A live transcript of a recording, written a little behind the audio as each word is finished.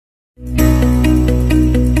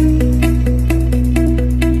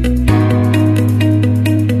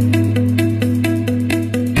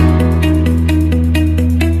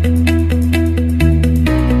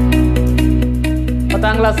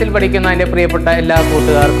ക്ലാസ്സിൽ പഠിക്കുന്ന എൻ്റെ പ്രിയപ്പെട്ട എല്ലാ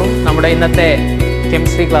കൂട്ടുകാർക്കും നമ്മുടെ ഇന്നത്തെ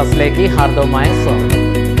കെമിസ്ട്രി ക്ലാസ്സിലേക്ക് ഹാർദവമായ സ്വാഗതം.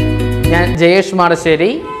 ഞാൻ ജയേഷ് മടശ്ശേരി,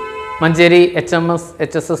 മഞ്ചേരി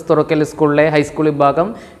HMS തുറക്കൽ സ്കൂളിലെ ഹൈസ്കൂൾ വിഭാഗം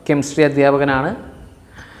കെമിസ്ട്രി അധ്യാപകനാണ്.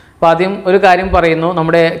 അപ്പോൾ ആദ്യം ഒരു കാര്യം പറയുന്നു,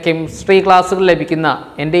 നമ്മുടെ കെമിസ്ട്രി ക്ലാസ്സുകൾ ലഭിക്കുന്ന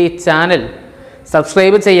എൻ്റെ ഈ ചാനൽ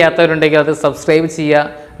സബ്സ്ക്രൈബ് ചെയ്യാത്തവരുണ്ടെങ്കിൽ അത് സബ്സ്ക്രൈബ് ചെയ്യുക,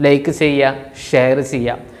 ലൈക്ക് ചെയ്യുക, ഷെയർ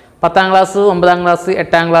ചെയ്യുക. 10ാം ക്ലാസ്, 9ാം ക്ലാസ്,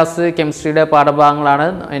 8ാം ക്ലാസ് കെമിസ്ട്രിയുടെ പാഠഭാഗങ്ങളാണ്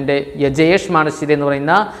എൻ്റെ ജയേഷ് മടശ്ശേരി എന്ന്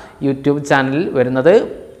പറയുന്ന യൂട്യൂബ് ചാനലിൽ വരുന്നത്.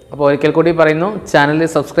 അപ്പോൾ ഒരിക്കൽ കൂടി പറയുന്നു, ചാനൽ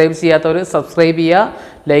സബ്സ്ക്രൈബ് ചെയ്യാത്തവർ സബ്സ്ക്രൈബ് ചെയ്യുക,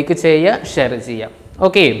 ലൈക്ക് ചെയ്യുക, ഷെയർ ചെയ്യുക.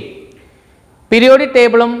 ഓക്കെ, പീരിയോഡിക്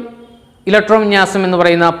ടേബിളും ഇലക്ട്രോൺ വിന്യാസം എന്ന്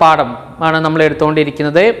പറയുന്ന പാഠം ആണ് നമ്മൾ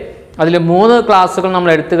എടുത്തുകൊണ്ടിരിക്കുന്നത്. അതിൽ 3 ക്ലാസ്സുകൾ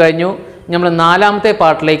നമ്മൾ എടുത്തു കഴിഞ്ഞു. നമ്മൾ 4ാമത്തെ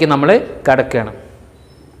പാർട്ടിലേക്ക് നമ്മൾ കടക്കുകയാണ്.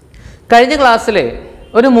 കഴിഞ്ഞ ക്ലാസ്സിൽ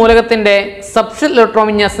ഒരു മൂലകത്തിൻ്റെ സബ്ഷെൽ ഇലക്ട്രോൺ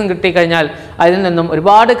വിന്യാസം കിട്ടിക്കഴിഞ്ഞാൽ അതിൽ നിന്നും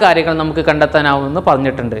ഒരുപാട് കാര്യങ്ങൾ നമുക്ക് കണ്ടെത്താനാവുമെന്ന്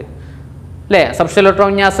പറഞ്ഞിട്ടുണ്ട് അല്ലേ. സബ്ഷെൽ ഇലക്ട്രോൺ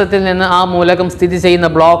വിന്യാസത്തിൽ നിന്ന് ആ മൂലകം സ്ഥിതി ചെയ്യുന്ന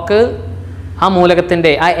ബ്ലോക്ക്, ആ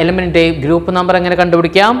മൂലകത്തിൻ്റെ ആ എലമെൻറ്റിൻ്റെ ഗ്രൂപ്പ് നമ്പർ എങ്ങനെ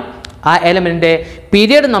കണ്ടുപിടിക്കാം, ആ എലമെൻറ്റിൻ്റെ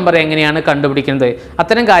പീരിയഡ് നമ്പർ എങ്ങനെയാണ് കണ്ടുപിടിക്കുന്നത്,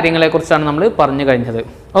 അത്തരം കാര്യങ്ങളെക്കുറിച്ചാണ് നമ്മൾ പറഞ്ഞു കഴിഞ്ഞത്.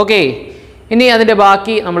 ഓക്കെ, ഇനി അതിൻ്റെ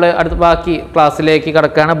ബാക്കി നമ്മൾ ബാക്കി ക്ലാസ്സിലേക്ക്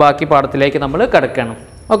കിടക്കുകയാണ്, ബാക്കി പാഠത്തിലേക്ക് നമ്മൾ കിടക്കുകയാണ്.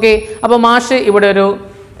 ഓക്കെ, അപ്പോൾ മാഷ് ഇവിടെ ഒരു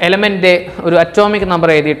എലമെൻറ്റ് ഒരു അറ്റോമിക് നമ്പർ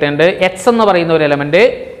എഴുതിയിട്ടുണ്ട്. എക്സ് എന്ന് പറയുന്ന ഒരു എലമെൻറ്റ്,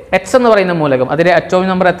 എക്സ് എന്ന് പറയുന്ന മൂലകം, അതിൻ്റെ അറ്റോമിക്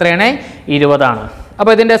നമ്പർ എത്രയാണ്? 20 ആണ്.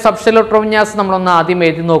 അപ്പോൾ ഇതിൻ്റെ സബ്ഷെൽ ഇലക്ട്രോൺ വിന്യാസം നമ്മളൊന്ന് ആദ്യം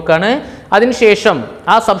എഴുതി നോക്കുകയാണ്. അതിനുശേഷം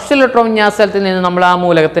ആ സബ്ഷെൽ ഇലക്ട്രോൺ വിന്യാസത്തിൽ നിന്ന് നമ്മൾ ആ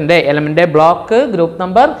മൂലകത്തിൻ്റെ element block, group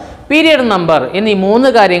number, period number എന്നീ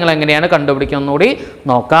 3 കാര്യങ്ങൾ എങ്ങനെയാണ് കണ്ടുപിടിക്കുന്നതെന്നുകൂടി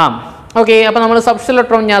നോക്കാം. ഓക്കെ, അപ്പോൾ നമ്മൾ സബ്ഷെൽ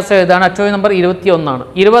ഇലക്ട്രോൺ വിന്യാസം എഴുതാണ്. അറ്റോമിക് നമ്പർ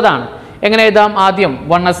 20 ആണ്. എങ്ങനെ എഴുതാം? ആദ്യം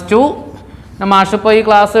 1s2. മാഷിപ്പോൾ ഈ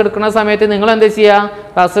ക്ലാസ് എടുക്കുന്ന സമയത്ത് നിങ്ങൾ എന്ത് ചെയ്യുക,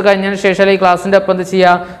 ക്ലാസ് കഴിഞ്ഞതിന് ശേഷം ഈ ക്ലാസ്സിൻ്റെ ഒപ്പം എന്ത്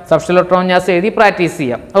ചെയ്യുക, സബ്ഷെൽ ഇലക്ട്രോൺ വിന്യാസം എഴുതി പ്രാക്ടീസ്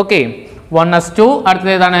ചെയ്യാം. ഓക്കെ, 1s2,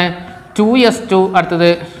 അടുത്തത് ഏതാണ്? 2s2, അടുത്തത്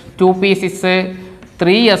 2p6,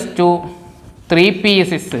 3s2,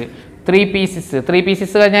 3p6,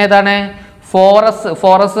 3p6 കഴിഞ്ഞാൽ ഏതാണ്?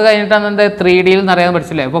 4s കഴിഞ്ഞിട്ടാണ് എന്ത് 3D എന്ന് അറിയാൻ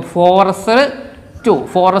പഠിച്ചില്ലേ. അപ്പോൾ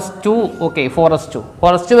 4s2. ഓക്കെ,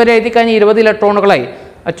 4s2 വരെ എഴുതി കഴിഞ്ഞാൽ 20 ഇലക്ട്രോണുകളായി,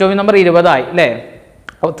 അറ്റോമിക് നമ്പർ 20 ആയി അല്ലേ.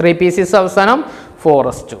 3p6 അവസാനം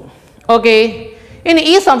 4s2. ഓക്കെ, ഇനി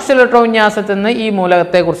ഈ സബ്ഷെൽ ഇലക്ട്രോൺ വിന്യാസത്തിൽ നിന്ന് ഈ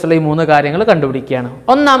മൂലകത്തെക്കുറിച്ചുള്ള ഈ 3 കാര്യങ്ങൾ കണ്ടുപിടിക്കുകയാണ്.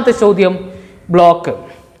 ഒന്നാമത്തെ ചോദ്യം, ബ്ലോക്ക്.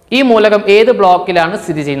 ഈ മൂലകം ഏത് ബ്ലോക്കിലാണ്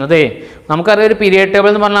സ്ഥിതി ചെയ്യുന്നത്? നമുക്കറിയാം, ഒരു പീരിയോഡിക് ടേബിൾ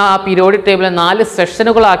എന്ന് പറഞ്ഞാൽ ആ പീരിയോഡിക് ടേബിളിൽ 4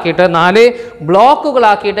 സെഷനുകളാക്കിയിട്ട് 4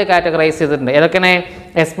 ബ്ലോക്കുകളാക്കിയിട്ട് കാറ്റഗറൈസ് ചെയ്തിട്ടുണ്ട്. ഏതൊക്കെയാണ്?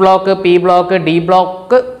 S block, P block, D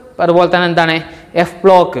block, അതുപോലെ തന്നെ എന്താണ് എഫ്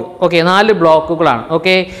ബ്ലോക്ക്. ഓക്കെ, 4 ബ്ലോക്കുകളാണ്.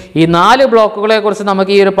 ഓക്കെ, ഈ 4 ബ്ലോക്കുകളെ കുറിച്ച്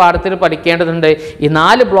നമുക്ക് ഈ ഒരു പാഠത്തിൽ പഠിക്കേണ്ടതുണ്ട്. ഈ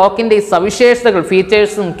 4 ബ്ലോക്കിൻ്റെ സവിശേഷതകൾ,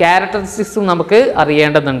 ഫീച്ചേഴ്സും ക്യാരക്ടറിസ്റ്റിക്സും നമുക്ക്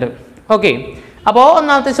അറിയേണ്ടതുണ്ട്. ഓക്കെ, അപ്പോൾ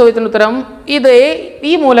ഒന്നാമത്തെ ചോദ്യത്തിന് ഉത്തരം,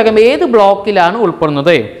 ഈ മൂലകം ഏത് ബ്ലോക്കിലാണ്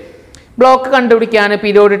ഉൾപ്പെടുന്നത്? ബ്ലോക്ക് കണ്ടുപിടിക്കാൻ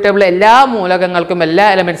പീരിയോഡിക് ടേബിളിലെ എല്ലാ മൂലകങ്ങൾക്കും എല്ലാ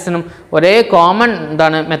എലമെൻറ്റ്സിനും ഒരേ കോമൺ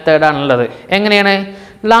മെത്തേഡാണുള്ളത്. എങ്ങനെയാണ്?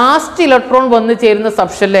 ലാസ്റ്റ് ഇലക്ട്രോൺ വന്നു ചേരുന്ന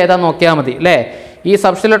സബ്ഷെൽ ഏതാ നോക്കിയാൽ മതി അല്ലേ. ഈ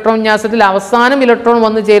സബ്ഷെൽ ഇലക്ട്രോൺ വിന്യാസത്തിൽ അവസാനം ഇലക്ട്രോൺ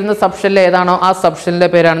വന്നു ചേരുന്ന സബ്ഷെൽ ഏതാണോ ആ സബ്ഷെല്ലിൻ്റെ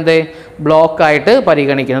പേരാണിത് ബ്ലോക്കായിട്ട്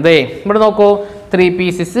പരിഗണിക്കുന്നത്. ഇവിടെ നോക്കൂ,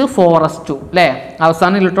 3p6, 4s2 അല്ലേ.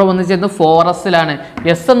 അവസാനം ഇലക്ട്രോൺ വന്നു ചേരുന്നത് 4sലാണ്,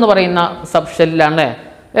 എസ് എന്ന് പറയുന്ന സബ്ഷെല്ലിലാണ് അല്ലേ.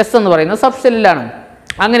 എസ് എന്ന് പറയുന്ന സബ്ഷെല്ലിലാണ്.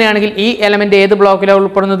 അങ്ങനെയാണെങ്കിൽ ഈ എലമെന്റ് ഏത് ബ്ലോക്കിലാണ്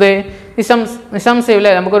ഉൾപ്പെടുന്നത്? നിശംശയം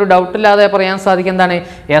അല്ലേ, നമുക്കൊരു ഡൗട്ടില്ലാതെ പറയാൻ സാധിക്കും എന്താണ്?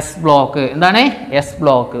 S block. എന്താണ്? S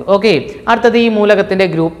block. ഓക്കെ, അടുത്തത് ഈ മൂലകത്തിന്റെ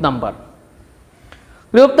ഗ്രൂപ്പ് നമ്പർ.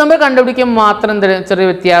 ഗ്രൂപ്പ് നമ്പർ കണ്ടുപിടിക്കുമ്പോൾ മാത്രം ചെറിയ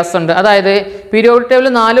വ്യത്യാസമുണ്ട്. അതായത് പീരിയോഡിക്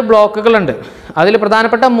ടേബിളിൽ 4 ബ്ലോക്കുകളുണ്ട്. അതിൽ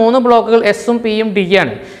പ്രധാനപ്പെട്ട 3 ബ്ലോക്കുകൾ എസും പിയും ഡി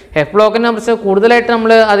ആണ്. എഫ് ബ്ലോക്കിനെ കുറിച്ച് കൂടുതലായിട്ട്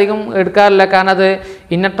നമ്മൾ അധികം എടുക്കാറില്ല, കാരണം അത്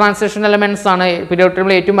ഇന്നർ ട്രാൻസിഷൻ എലമെൻറ്റ്സ് ആണ്. പീരിയോഡിക്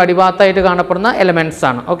ടേബിളിൽ ഏറ്റവും അടിഭാഗത്തായിട്ട് കാണപ്പെടുന്ന എലമെൻറ്റ്സ്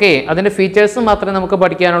ആണ്. ഓക്കെ, അതിൻ്റെ ഫീച്ചേഴ്സ് മാത്രമേ നമുക്ക്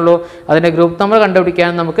പഠിക്കാനുള്ളൂ. അതിൻ്റെ ഗ്രൂപ്പ് നമ്പർ കണ്ടുപിടിക്കാൻ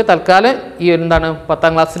നമുക്ക് തൽക്കാലം ഈ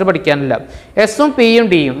 10ാം ക്ലാസ്സിൽ പഠിക്കാനില്ല. എസും പിയും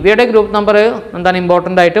ഡിയും ഇവയുടെ ഗ്രൂപ്പ് നമ്പർ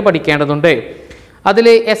ഇമ്പോർട്ടൻ്റ് ആയിട്ട് പഠിക്കേണ്ടതുണ്ട്. അതിൽ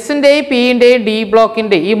എസിൻ്റെയും പിൻ്റെയും ഡി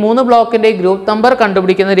ബ്ലോക്കിൻ്റെയും ഈ 3 ബ്ലോക്കിൻ്റെയും ഗ്രൂപ്പ് നമ്പർ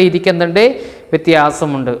കണ്ടുപിടിക്കുന്ന രീതിക്ക് എന്തുണ്ട്?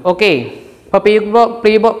 വ്യത്യാസമുണ്ട്. ഓക്കെ, അപ്പോൾ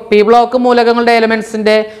പി ബ്ലോക്ക് മൂലകങ്ങളുടെ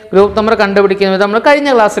എലമെൻറ്റ്സിൻ്റെ ഗ്രൂപ്പ് നമ്പർ കണ്ടുപിടിക്കുന്നത് നമ്മൾ കഴിഞ്ഞ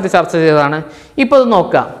ക്ലാസ്സിൽ ചർച്ച ചെയ്തതാണ്. ഇപ്പോൾ ഇത്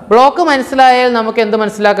നോക്കാം. ബ്ലോക്ക് മനസ്സിലായാൽ നമുക്ക് എന്ത്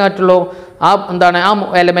മനസ്സിലാക്കാൻ പറ്റുള്ളൂ? ആ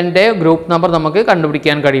എലമെൻറ്റിൻ്റെ ഗ്രൂപ്പ് നമ്പർ നമുക്ക്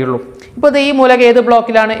കണ്ടുപിടിക്കാൻ കഴിയുള്ളൂ. ഇപ്പോൾ ഈ മൂലകം ഏത്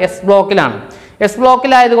ബ്ലോക്കിലാണ്? എസ് ബ്ലോക്കിലാണ്. എസ്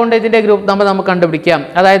ബ്ലോക്കിലായതുകൊണ്ട് ഇതിൻ്റെ ഗ്രൂപ്പ് നമ്പർ നമുക്ക് കണ്ടുപിടിക്കാം.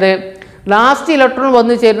 അതായത് ലാസ്റ്റ് ഇലക്ട്രോൺ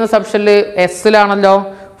വന്നു ചേരുന്ന സബ്ഷെല്ല് എസ്സിലാണല്ലോ,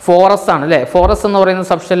 4s ആണ് അല്ലേ. 4s എന്ന് പറയുന്ന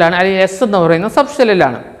സബ്ഷെല്ലാണ്, അല്ലെങ്കിൽ എസ് എന്ന് പറയുന്ന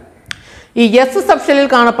സബ്ഷെല്ലിലാണ്. ഈ എസ് സബ്ഷെല്ലിൽ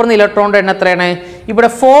കാണപ്പെടുന്ന ഇലക്ട്രോണിൻ്റെ എണ്ണം എത്രയാണ്? ഇവിടെ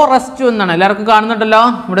 4s2 എന്നാണ്. എല്ലാവർക്കും കാണുന്നുണ്ടല്ലോ,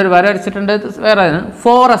 ഇവിടെ ഒരു വര അടിച്ചിട്ടുണ്ട്. വേറെ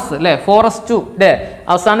 4s അല്ലേ, 4s2 അല്ലേ.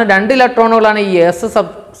 അവസാനം 2 ഇലക്ട്രോണുകളാണ് ഈ എസ്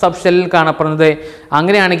സബ്ഷെല്ലിൽ കാണപ്പെടുന്നത്.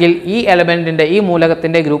 അങ്ങനെയാണെങ്കിൽ ഈ എലമെൻറ്റിൻ്റെ ഈ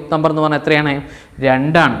മൂലകത്തിൻ്റെ ഗ്രൂപ്പ് നമ്പർ എന്ന് പറഞ്ഞാൽ എത്രയാണ്?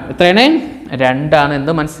 2 ആണ്. എത്രയാണ്? 2 ആണ്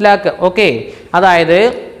എന്ന് മനസ്സിലാക്കുക. ഓക്കെ, അതായത്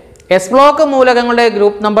എസ് ബ്ലോക്ക് മൂലകങ്ങളുടെ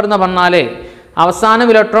ഗ്രൂപ്പ് നമ്പർ എന്ന് പറഞ്ഞാൽ അവസാനം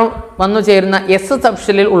ഇലക്ട്രോൺ വന്നു ചേരുന്ന എസ്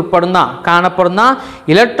സബ്ഷെല്ലിൽ കാണപ്പെടുന്ന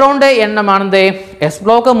ഇലക്ട്രോണിന്റെ എണ്ണമാണെന്ത് എസ്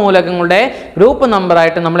ബ്ലോക്ക് മൂലകങ്ങളുടെ ഗ്രൂപ്പ്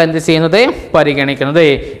നമ്പറായിട്ട് നമ്മൾ എന്ത് ചെയ്യുന്നത് പരിഗണിക്കുന്നത്.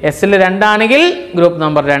 എസിൽ 2 ആണെങ്കിൽ ഗ്രൂപ്പ്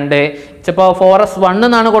നമ്പർ 2. ഇപ്പോൾ 4s1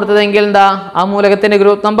 എന്നാണ് കൊടുത്തതെങ്കിൽ എന്താ ആ മൂലകത്തിന്റെ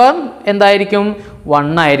ഗ്രൂപ്പ് നമ്പർ എന്തായിരിക്കും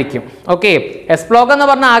 1 ആയിരിക്കും. ഓക്കെ, എസ് ബ്ലോക്ക് എന്ന്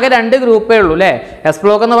പറഞ്ഞാൽ ആകെ 2 ഗ്രൂപ്പേ ഉള്ളൂ അല്ലേ. എസ്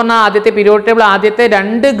ബ്ലോക്ക് എന്ന് പറഞ്ഞാൽ ആദ്യത്തെ പീരിയോഡിക് ടേബിൾ ആദ്യത്തെ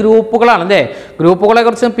 2 ഗ്രൂപ്പുകളാണ് അല്ലേ. ഗ്രൂപ്പുകളെ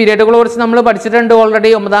കുറിച്ചും പീരിയഡുകളെ കുറിച്ച് നമ്മൾ പഠിച്ചിട്ടുണ്ട്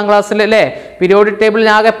ഓൾറെഡി 9ാം ക്ലാസ്സിൽ അല്ലേ. പീരിയോഡിക് ടേബിളിൽ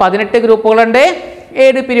ആകെ 18 ഗ്രൂപ്പുകളുണ്ട്,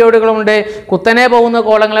 7 പീരിയോഡുകളുണ്ട്. കുത്തനെ പോകുന്ന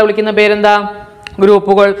കോളങ്ങളെ വിളിക്കുന്ന പേരെന്താ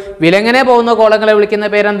ഗ്രൂപ്പുകൾ. വിലങ്ങനെ പോകുന്ന കോളങ്ങളെ വിളിക്കുന്ന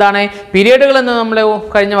പേരെന്താണ് പീരിയഡുകൾ എന്ന് നമ്മൾ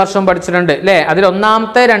കഴിഞ്ഞ വർഷം പഠിച്ചിട്ടുണ്ട് അല്ലേ. അതിൽ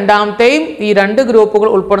 1ാമത്തെ 2ാമത്തെയും ഈ 2 ഗ്രൂപ്പുകൾ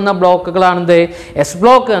ഉൾപ്പെടുന്ന ബ്ലോക്കുകളാണെന്ത് എസ്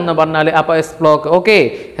ബ്ലോക്ക് എന്ന് പറഞ്ഞാൽ. അപ്പോൾ S block. Okay,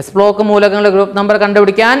 S block മൂലകങ്ങളുടെ ഗ്രൂപ്പ് നമ്പർ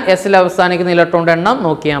കണ്ടുപിടിക്കാൻ എസിൽ അവസാനിക്കുന്ന ഇലക്ട്രോണിന്റെ എണ്ണം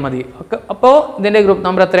നോക്കിയാൽ മതി. അപ്പോൾ ഇതിന്റെ ഗ്രൂപ്പ്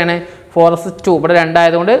നമ്പർ എത്രയാണ് 4s2. ഇവിടെ 2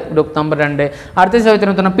 ആയതുകൊണ്ട് ഗ്രൂപ്പ് നമ്പർ 2. അടുത്ത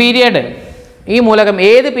ചോദ്യത്തിന് പീരിയഡ്. ഈ മൂലകം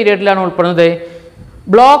ഏത് പീരിയഡിലാണ് ഉൾപ്പെടുന്നത്?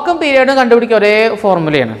 ബ്ലോക്കും പീരിയഡും കണ്ടുപിടിക്കുക ഒരേ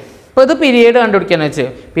ഫോർമുലയാണ്. അപ്പോൾ ഇത് പീരിയഡ് കണ്ടുപിടിക്കാന്ന് വെച്ച്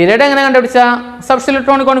പീരിയഡ് എങ്ങനെ കണ്ടുപിടിച്ചാൽ സബ്ഷെൽ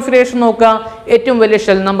ഇലക്ട്രോണിക് കോൺഫിഗറേഷൻ നോക്കുക, ഏറ്റവും വലിയ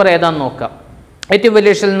ഷെൽ നമ്പർ ഏതാണെന്ന് നോക്കാം. ഏറ്റവും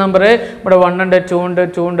വലിയ ഷെൽ നമ്പർ ഇവിടെ 1 ഉണ്ട്, 2 ഉണ്ട്,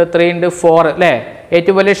 2 ഉണ്ട്, 3 ഉണ്ട്, 4 അല്ലേ.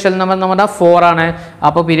 ഏറ്റവും വലിയ ഷെൽ നമ്പർ എന്ന് പറഞ്ഞാൽ 4 ആണ്.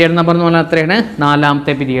 അപ്പോൾ പീരിയഡ് നമ്പർ എന്ന് പറഞ്ഞാൽ എത്രയാണ്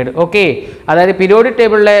 4ാമത്തെ പീരിയഡ്. ഓക്കെ, അതായത് പീരിയോഡിക്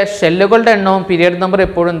ടേബിളിലെ ഷെല്ലുകളുടെ എണ്ണവും പീരിയഡ് നമ്പർ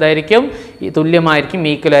എപ്പോഴും എന്തായിരിക്കും തുല്യമായിരിക്കും,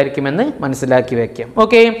 ഈക്വൽ ആയിരിക്കും എന്ന് മനസ്സിലാക്കി വെക്കാം.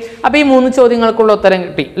 ഓക്കെ, അപ്പോൾ ഈ 3 ചോദ്യങ്ങൾക്കുള്ള ഉത്തരം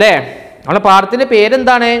കിട്ടി അല്ലേ. നമ്മുടെ പാഠത്തിന്റെ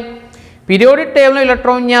പേരെന്താണ്? പീരിയോഡിക് ടേബിൾ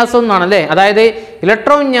ഇലക്ട്രോൺ വിന്യാസം എന്നാണ് അല്ലേ. അതായത്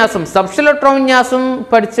ഇലക്ട്രോൺ വിന്യാസം സബ്ഷെൽ ഇലക്ട്രോൺ വിന്യാസം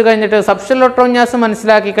പഠിച്ചു കഴിഞ്ഞിട്ട് സബ്ഷെൽ ഇലക്ട്രോൺ വിന്യാസം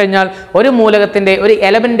മനസ്സിലാക്കി കഴിഞ്ഞാൽ ഒരു മൂലകത്തിന്റെ ഒരു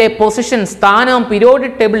എലമെന്റ് പൊസിഷൻ സ്ഥാനം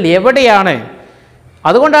പീരിയോഡിക് ടേബിൾ എവിടെയാണ്,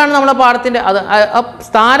 അതുകൊണ്ടാണ് നമ്മളെ പാഠത്തിന്റെ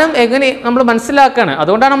സ്ഥാനം എങ്ങനെ നമ്മൾ മനസ്സിലാക്കുകയാണ്.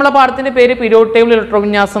 അതുകൊണ്ടാണ് നമ്മളെ പാഠത്തിന്റെ പേര് പീരിയോഡിക് ടേബിൾ ഇലക്ട്രോൺ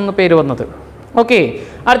വിന്യാസം എന്ന് പേര് വന്നത്. ഓക്കെ,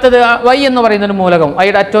 അടുത്തത് Y എന്ന് പറയുന്ന ഒരു മൂലകം.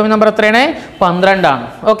 Yയുടെ അറ്റോമിക് നമ്പർ എത്രയാണ് 12 ആണ്.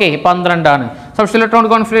 ഓക്കെ, 12 ആണ്. സബ്ഷെൽ ഇലക്ട്രോൺ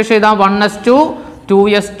കോൺഫിഗറേഷൻ ചെയ്താൽ 1s2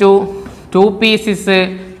 2s2 2p6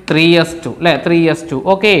 3s2 അല്ലേ 3s2.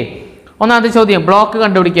 ഓക്കെ, ഒന്നാമത്തെ ചോദ്യം ബ്ലോക്ക്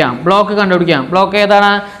കണ്ടുപിടിക്കാം. ബ്ലോക്ക്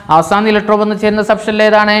ഏതാണ്? അവസാന ഇലക്ട്രോൺ വന്ന് ചേരുന്ന സബ്ഷെൽ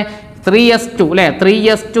ഏതാണ് 3s2 അല്ലേ.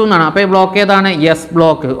 3s2 എന്നാണ്. അപ്പോൾ ബ്ലോക്ക് ഏതാണ് എസ്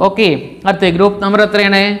ബ്ലോക്ക്. ഓക്കെ, അടുത്ത ഗ്രൂപ്പ് നമ്പർ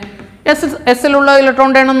എത്രയാണ്? എസിലുള്ള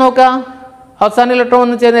ഇലക്ട്രോണിന്റെ എണ്ണം നോക്കുക. അവസാന ഇലക്ട്രോൺ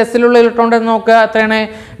വന്ന് ചേരുന്ന എസിലുള്ള ഇലക്ട്രോണിന്റെ എണ്ണം നോക്കുക. എത്രയാണ്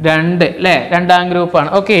 2 അല്ലേ. 2ാം ഗ്രൂപ്പാണ്.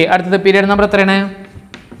 ഓക്കെ, അടുത്തത് പീരിയഡ് നമ്പർ എത്രയാണ്?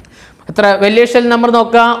 എത്ര വലിയ ഷെൽ നമ്പർ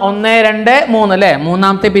നോക്കുക 1 2 3 അല്ലേ.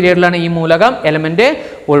 3ാമത്തെ പീരിയഡിലാണ് ഈ മൂലകം എലമെന്റ്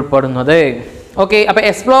ഉൾപ്പെടുന്നത്. ഓക്കെ, അപ്പോൾ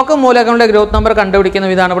എസ് ബ്ലോക്ക് മൂലകങ്ങളുടെ ഗ്രൂപ്പ് നമ്പർ കണ്ടുപിടിക്കുന്ന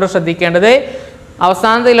വിധാനം ഇവിടെ ശ്രദ്ധിക്കേണ്ടത്.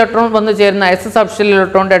 അവസാനത്തെ ഇലക്ട്രോൺ വന്ന് ചേരുന്ന എസ് സബ്ഷെൽ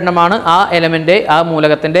ഇലക്ട്രോണിന്റെ എണ്ണമാണ് ആ എലമെന്റ് ആ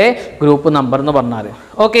മൂലകത്തിന്റെ ഗ്രൂപ്പ് നമ്പർ എന്ന് പറഞ്ഞാൽ.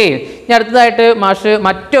 ഓക്കെ, ഇനി അടുത്തതായിട്ട് മാഷ്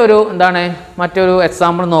മറ്റൊരു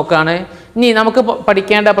എക്സാമ്പിൾ നോക്കുകയാണ്. ഇനി നമുക്ക്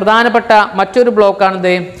പഠിക്കേണ്ട പ്രധാനപ്പെട്ട മറ്റൊരു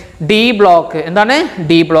ബ്ലോക്കാണിത് ഡി ബ്ലോക്ക്. എന്താണ്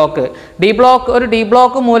ഡി ബ്ലോക്ക്? ഒരു ഡി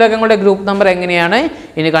ബ്ലോക്ക് മൂലകങ്ങളുടെ ഗ്രൂപ്പ് നമ്പർ എങ്ങനെയാണ്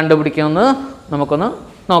ഇനി കണ്ടുപിടിക്കുന്നത് നമുക്കൊന്ന്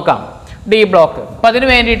നോക്കാം. D block. അപ്പം അതിന്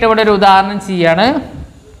വേണ്ടിയിട്ട് ഇവിടെ ഒരു ഉദാഹരണം ചെയ്യാണ്.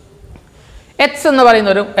 എക്സ് എന്ന്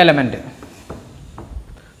പറയുന്ന ഒരു എലമെന്റ്.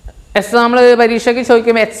 എസ് നമ്മൾ പരീക്ഷയ്ക്ക്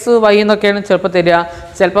ചോദിക്കുമ്പോൾ എക്സ് വൈ എന്നൊക്കെയാണ് ചിലപ്പോൾ തരിക.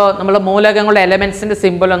 ചിലപ്പോൾ നമ്മൾ മൂലകങ്ങളുടെ എലമെന്റ്സിന്റെ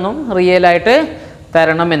സിമ്പിളൊന്നും റിയൽ ആയിട്ട്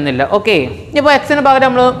തരണം എന്നില്ല. ഓക്കെ, ഇപ്പോൾ എക്സിന് പകരം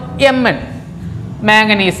നമ്മൾ Mn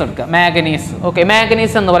മാംഗനീസ് എടുക്കുക. ഓക്കെ,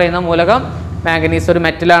 മാംഗനീസ് എന്ന് പറയുന്ന മൂലകം, മാംഗനീസ് ഒരു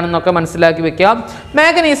മെറ്റലാണെന്നൊക്കെ മനസ്സിലാക്കി വെക്കാം.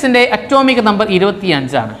 മാംഗനീസിന്റെ അറ്റോമിക് നമ്പർ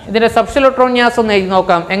 25 ആണ്. ഇതിന്റെ സബ്ഷെൽ ഇലക്ട്രോൺ വിന്യാസം ഒന്ന് എഴുതി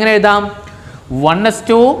നോക്കാം. എങ്ങനെ എഴുതാം?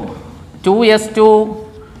 1s2 2s2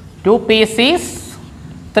 2p6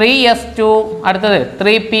 3s2 അടുത്തത്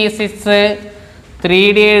 3p6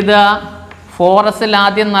 3d എഴുതുക. 4sൽ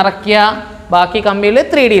ആദ്യം നിറയ്ക്കുക, ബാക്കി കമ്പിയിൽ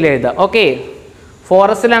 3dയിൽ എഴുതുക. ഓക്കെ,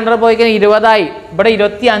 4sൽ അണ്ടർ പോയി കഴിഞ്ഞാൽ 20 ഇവിടെ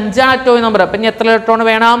 25 അറ്റോമിക് നമ്പർ. അപ്പം ഇനി എത്ര ഇലക്ട്രോൺ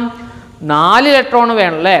വേണം? 4 ഇലക്ട്രോൺ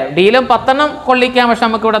വേണം അല്ലേ. ഡിയിലും 10 കൊള്ളിക്കാം, പക്ഷെ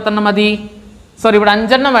നമുക്ക് ഇവിടെ 10 മതി. സോറി, ഇവിടെ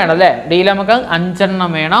 5 വേണം അല്ലേ. ഡിയിൽ നമുക്ക് 5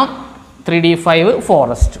 വേണം. 3d5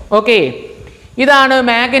 4s2. ഓക്കെ, ഇതാണ്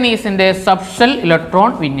മാംഗനീസിന്റെ സബ്ഷെൽ ഇലക്ട്രോൺ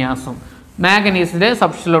വിന്യാസം.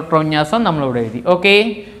 നമ്മളിവിടെ എഴുതി. ഓക്കെ,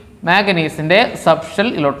 മാംഗനീസിന്റെ സബ്ഷെൽ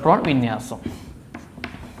ഇലക്ട്രോൺ വിന്യാസം.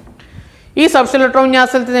 ഈ സബ്ഷെൽ ഇലക്ട്രോൺ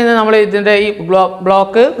വിന്യാസത്തിൽ നിന്ന് നമ്മൾ ഇതിന്റെ ഈ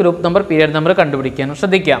block group number period number കണ്ടുപിടിക്കാനും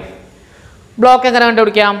ശ്രദ്ധിക്കാം. ബ്ലോക്ക് എങ്ങനെ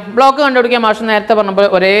കണ്ടുപിടിക്കാം? മാഷ് നേരത്തെ പറഞ്ഞപ്പോൾ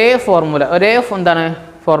ഒരേ ഫോർമുല,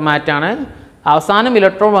 ഫോർമാറ്റാണ്. അവസാനം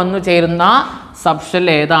ഇലക്ട്രോൺ വന്നു ചേരുന്ന സബ്ഷെൽ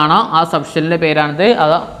ഏതാണോ ആ സബ്ഷെല്ലിന്റെ പേരാണിത്.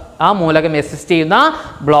 ആ മൂലകം എക്സിസ്റ്റ് ചെയ്യുന്ന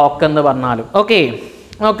ബ്ലോക്ക് എന്ന് പറഞ്ഞാലും. ഓക്കെ,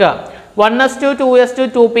 നോക്കുക. 1s2 2s2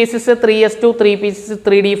 2p6 3s2 3p6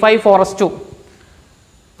 3d5 4s2.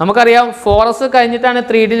 നമുക്കറിയാം 4s കഴിഞ്ഞിട്ടാണ്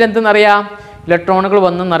 3dയിൽ എന്തെന്നറിയാം ഇലക്ട്രോണുകൾ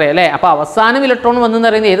വന്നെന്നറിയാം അല്ലേ. അപ്പോൾ അവസാനം ഇലക്ട്രോൺ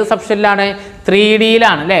വന്നെന്നറിയുന്നത് ഏത് സബ്ഷെല്ലാണ്?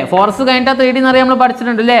 3dയിലാണ് അല്ലേ. 4s കഴിഞ്ഞിട്ട് 3d എന്നറിയാം നമ്മൾ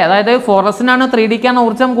പഠിച്ചിട്ടുണ്ട് അല്ലേ. അതായത് 4sനാണ് 3dക്കാണ്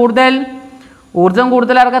ഊർജ്ജം കൂടുതൽ. ഊർജ്ജം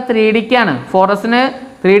കൂടുതലാർക്കുക 3Dക്കാണ്. 4s-ന്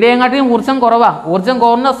 3D-യെക്കാട്ടിയും ഊർജ്ജം കുറവാണ്. ഊർജ്ജം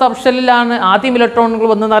കുറഞ്ഞ സബ്ഷെല്ലിലാണ് ആദ്യം ഇലക്ട്രോണുകൾ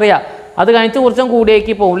വന്നെന്നറിയാം. അത് കഴിഞ്ഞിട്ട് ഊർജ്ജം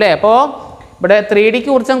കൂടിയേക്ക് പോകും അല്ലേ. അപ്പോൾ ഇവിടെ 3Dക്ക്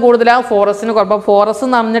ഊർജ്ജം കൂടുതലാണ്, 4s-ന് കുറവ്. അപ്പോൾ 4s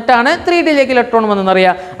നിറഞ്ഞിട്ടാണ് 3Dയിലേക്ക് ഇലക്ട്രോൺ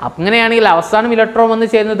വന്നെന്നറിയാം. അങ്ങനെയാണെങ്കിൽ അവസാനം ഇലക്ട്രോൺ വന്ന്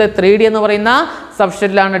ചേരുന്നത് 3D എന്ന് പറയുന്ന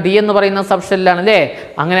സബ്ഷെല്ലാണ്, D എന്ന് പറയുന്ന സബ്ഷെല്ലാണ് അല്ലേ.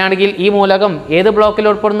 അങ്ങനെയാണെങ്കിൽ ഈ മൂലകം ഏത്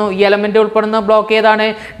ബ്ലോക്കിൽ ഉൾപ്പെടുന്നു? ഈ എലമെന്റ് ഉൾപ്പെടുന്ന ബ്ലോക്ക് ഏതാണ്?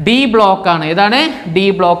 D ബ്ലോക്കാണ്. ഏതാണ്? D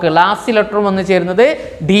block. ലാസ്റ്റ് ഇലക്ട്രോൺ വന്ന് ചേരുന്നത്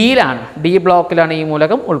Dയിലാണ്. D ബ്ലോക്കിലാണ് ഈ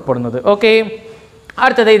മൂലകം ഉൾപ്പെടുന്നത്. ഓക്കെ,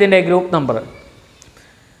 അടുത്തത് ഇതിൻ്റെ ഗ്രൂപ്പ് നമ്പർ.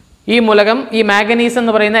 ഈ മൂലകം ഈ മാംഗനീസ്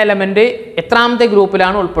എന്ന് പറയുന്ന എലമെന്റ് എത്രാമത്തെ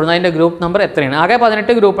ഗ്രൂപ്പിലാണ് ഉൾപ്പെടുന്നത്? അതിൻ്റെ ഗ്രൂപ്പ് നമ്പർ എത്രയാണ്? ആകെ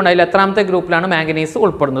 18 ഗ്രൂപ്പ് ഉണ്ട്. അതിൽ എത്രാമത്തെ ഗ്രൂപ്പിലാണ് മാംഗനീസ്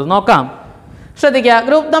ഉൾപ്പെടുന്നത് നോക്കാം. ശ്രദ്ധിക്കുക,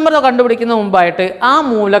 ഗ്രൂപ്പ് നമ്പർ കണ്ടുപിടിക്കുന്ന മുമ്പായിട്ട് ആ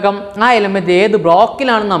മൂലകം ആ എലമെന്റ് ഏത്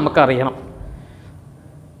ബ്ലോക്കിലാണെന്ന് നമുക്കറിയണം.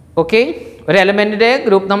 ഓക്കെ, ഒരു എലമെന്റിന്റെ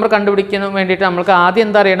ഗ്രൂപ്പ് നമ്പർ കണ്ടുപിടിക്കാൻ വേണ്ടിയിട്ട് നമുക്ക് ആദ്യം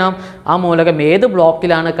എന്താ അറിയണം? ആ മൂലകം ഏത്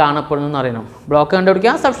ബ്ലോക്കിലാണ് കാണപ്പെടുന്നതെന്ന് അറിയണം. ബ്ലോക്ക്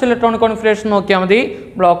കണ്ടുപിടിക്കുക, സബ്സ്റ്റ ഇലക്ട്രോണിക് കോൺഫിഗറേഷൻ നോക്കിയാൽ മതി.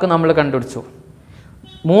 ബ്ലോക്ക് നമ്മൾ കണ്ടുപിടിച്ചു.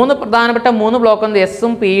 പ്രധാനപ്പെട്ട 3 ബ്ലോക്ക് ഉണ്ട്,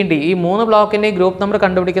 എസും പിയും ഡി. ഈ 3 ബ്ലോക്കിൻ്റെ ഗ്രൂപ്പ് നമ്പർ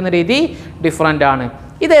കണ്ടുപിടിക്കുന്ന രീതി ഡിഫറൻ്റ് ആണ്.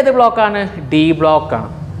 ഇതേത് ബ്ലോക്കാണ്? ഡി ബ്ലോക്കാണ്.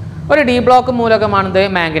 ഒരു ഡി ബ്ലോക്ക് മൂലകമാണിത്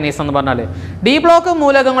മാംഗനീസ് എന്ന് പറഞ്ഞാൽ. ഡി ബ്ലോക്ക്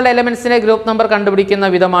മൂലകങ്ങളുടെ എലമെന്റ്സിന്റെ ഗ്രൂപ്പ് നമ്പർ കണ്ടുപിടിക്കുന്ന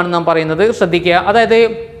വിധമാണ് നാം പറയുന്നത്. ശ്രദ്ധിക്കുക, അതായത്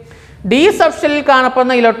ഡി സബ്ഷെല്ലിൽ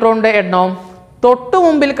കാണപ്പെടുന്ന ഇലക്ട്രോണിന്റെ എണ്ണവും തൊട്ടു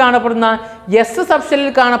മുമ്പിൽ കാണപ്പെടുന്ന എസ്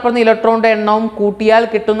സബ്ഷെല്ലിൽ കാണപ്പെടുന്ന ഇലക്ട്രോണിന്റെ എണ്ണവും കൂട്ടിയാൽ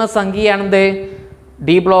കിട്ടുന്ന സംഖ്യയാണിത്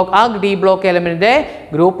ഡി ബ്ലോക്ക്. ആ ഡി ബ്ലോക്ക് എലമെന്റിന്റെ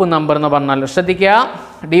ഗ്രൂപ്പ് നമ്പർ എന്ന് പറഞ്ഞാൽ. ശ്രദ്ധിക്കുക,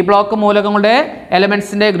 ഡി ബ്ലോക്ക് മൂലകങ്ങളുടെ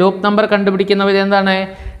എലമെന്റ്സിന്റെ ഗ്രൂപ്പ് നമ്പർ കണ്ടുപിടിക്കുന്ന വിധം എന്താണ്?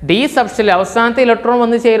 ഡി സബ്ഷെല്ലിൽ അവസാനത്തെ ഇലക്ട്രോൺ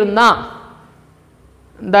വന്ന് ചേരുന്ന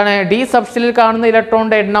എന്താണ്? ഡി സബ്ഷെല്ലിൽ കാണുന്ന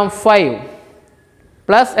ഇലക്ട്രോണിന്റെ എണ്ണം 5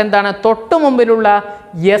 പ്ലസ് എന്താണ്? തൊട്ടു മുമ്പിലുള്ള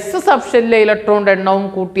എസ് സബ്ഷെല്ലിലെ ഇലക്ട്രോണിന്റെ എണ്ണവും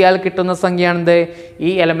കൂട്ടിയാൽ കിട്ടുന്ന സംഖ്യയാണിത് ഈ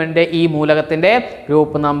എലമെന്റ്, ഈ മൂലകത്തിന്റെ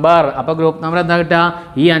ഗ്രൂപ്പ് നമ്പർ. അപ്പോൾ ഗ്രൂപ്പ് നമ്പർ എന്താ കിട്ടുക?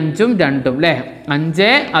 ഈ 5ഉം 2ഉം അല്ലേ. 5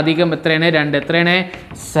 അധികം എത്രയാണ്? 2. എത്രയാണ്?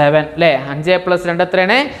 7 അല്ലേ. 5 + 2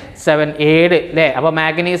 എത്രയാണ്? 7, 7 അല്ലേ. അപ്പോൾ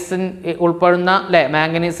മാംഗനീസ് ഉൾപ്പെടുന്ന അല്ലേ,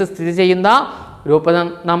 മാംഗനീസ് സ്ഥിതി ചെയ്യുന്ന ഗ്രൂപ്പ്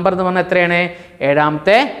നമ്പർ എന്ന് പറഞ്ഞാൽ എത്രയാണ്?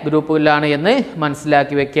 7ാമത്തെ ഗ്രൂപ്പിലാണ് എന്ന്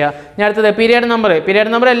മനസ്സിലാക്കി വെക്കുക. ഞാൻ അടുത്തത് പീരിയഡ് നമ്പർ.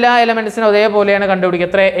 പീരിയഡ് നമ്പർ എല്ലാ എലമെന്റ്സിനും ഒരേപോലെയാണ് കണ്ടുപിടിക്കുക.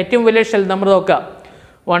 എത്ര? ഏറ്റവും വലിയ ഷെൽ നമ്പർ നോക്കുക.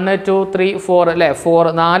 1, 2, 3, 4 അല്ലേ.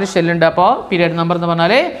 4 ഷെല്ലുണ്ട്. അപ്പോൾ പീരിയഡ് നമ്പർ എന്ന്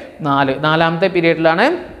പറഞ്ഞാൽ 4. 4ാമത്തെ പീരിയഡിലാണ്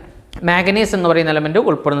മാംഗനീസ് എന്ന് പറയുന്ന എലമെന്റ്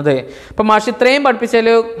ഉൾപ്പെടുന്നത്. അപ്പോൾ മാഷ് ഇത്രയും പഠിപ്പിച്ചാൽ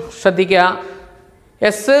ശ്രദ്ധിക്കുക,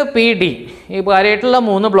 എസ് പി ഡി ഈ കാര്യമായിട്ടുള്ള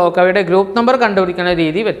 3 ബ്ലോക്ക്, അവയുടെ ഗ്രൂപ്പ് നമ്പർ കണ്ടുപിടിക്കുന്ന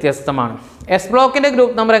രീതി വ്യത്യസ്തമാണ്. എസ് ബ്ലോക്കിൻ്റെ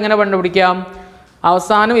ഗ്രൂപ്പ് നമ്പർ എങ്ങനെ കണ്ടുപിടിക്കാം?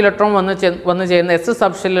 അവസാനം ഇലക്ട്രോൺ വന്ന് ചേരുന്ന എസ്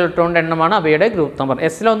സബ്ഷെൽ ഇലക്ട്രോണിൻ്റെ എണ്ണമാണ് അവയുടെ ഗ്രൂപ്പ് നമ്പർ.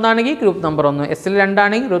 എസ്സിൽ 1 ആണെങ്കിൽ ഗ്രൂപ്പ് നമ്പർ 1, എസ്സിൽ 2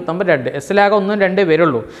 ആണെങ്കിൽ ഗ്രൂപ്പ് നമ്പർ 2. എസ്സിലാകെ 1, 2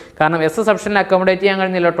 വരുള്ളൂ. കാരണം എസ് സബ്ഷെല്ലിനെ അക്കോമഡേറ്റ് ചെയ്യാൻ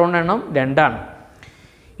കഴിയുന്ന ഇലക്ട്രോണിൻ്റെ എണ്ണം 2 ആണ്.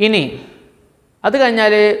 ഇനി അത്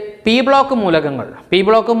കഴിഞ്ഞാൽ പി ബ്ലോക്ക് മൂലകങ്ങൾ. പി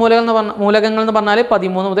ബ്ലോക്ക് മൂലകങ്ങൾ എന്ന് പറഞ്ഞാൽ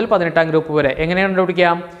 13 മുതൽ 18ാം ഗ്രൂപ്പ് വരെ. എങ്ങനെയാണ്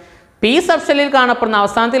കണ്ടുപിടിക്കാം? പി സബ്ഷെല്ലിൽ കാണപ്പെടുന്ന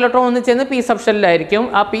അവസാനത്തെ ഇലക്ട്രോൺ വന്ന് ചേർന്ന് പി സബ്ഷെല്ലിലായിരിക്കും.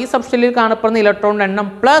 ആ പി സബ്ഷെല്ലിൽ കാണപ്പെടുന്ന ഇലക്ട്രോണിൻ്റെ എണ്ണം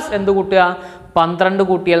പ്ലസ് എന്ത് കൂട്ടുക? 12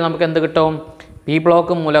 കൂട്ടിയാൽ നമുക്ക് എന്ത് കിട്ടും? പി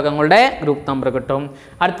ബ്ലോക്ക് മൂലകങ്ങളുടെ ഗ്രൂപ്പ് നമ്പർ കിട്ടും.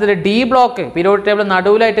 അടുത്തത് ഡി ബ്ലോക്ക്, പീരിയോഡിക് ടേബിൾ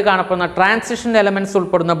നടുവിലായിട്ട് കാണപ്പെടുന്ന ട്രാൻസിഷൻ എലമെന്റ്സ്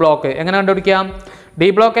ഉൾപ്പെടുന്ന ബ്ലോക്ക്. എങ്ങനെ കണ്ടുപിടിക്കാം? ഡി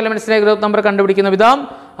ബ്ലോക്ക് എലമെന്റ്സിന്റെ ഗ്രൂപ്പ് നമ്പർ കണ്ടുപിടിക്കുന്ന വിധം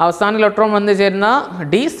അവസാന ഇലക്ട്രോൺ വന്ന് ചേരുന്ന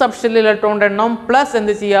ഡി സബ്ഷെല്ലിൽ ഇലക്ട്രോണിന്റെ എണ്ണം പ്ലസ്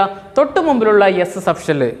എന്ത് ചെയ്യുക? തൊട്ട് മുമ്പിലുള്ള എസ്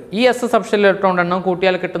സബ്ഷെല്ല്, ഈ എസ് സബ്ഷെല്ലിൽ ഇലക്ട്രോണിന്റെ എണ്ണം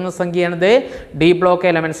കൂട്ടിയാൽ കിട്ടുന്ന സംഖ്യയാണിത് ഡി ബ്ലോക്ക്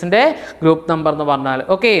എലമെന്റ്സിന്റെ ഗ്രൂപ്പ് നമ്പർ എന്ന് പറഞ്ഞാൽ.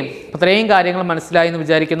 ഓക്കെ, ഇത്രയും കാര്യങ്ങൾ മനസ്സിലായി എന്ന്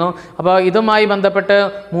വിചാരിക്കുന്നു. അപ്പോൾ ഇതുമായി ബന്ധപ്പെട്ട്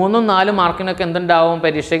 3ഉം 4 മാർക്കിനൊക്കെ എന്തുണ്ടാവും?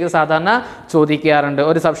 പരീക്ഷയ്ക്ക് സാധാരണ ചോദിക്കാറുണ്ട്.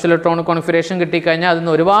 ഒരു സബ്ഷെൽ ഇലക്ട്രോണിക് കോൺഫിഗറേഷൻ കിട്ടിക്കഴിഞ്ഞാൽ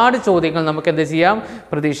അതിന് ഒരുപാട് ചോദ്യങ്ങൾ നമുക്ക് എന്ത് ചെയ്യാം?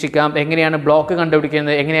 പ്രതീക്ഷിക്കാം. എങ്ങനെയാണ് ബ്ലോക്ക്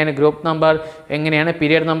കണ്ടുപിടിക്കുന്നത്, എങ്ങനെയാണ് ഗ്രൂപ്പ് നമ്പർ, എങ്ങനെയാണ്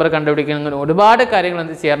പീരിയഡ് നമ്പർ കണ്ടുപിടിക്കുന്നത്, അങ്ങനെ ഒരുപാട് കാര്യങ്ങൾ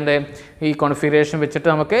എന്ത് ചെയ്യാറുണ്ട് ഈ കോൺഫിഗറേഷൻ വെച്ചിട്ട്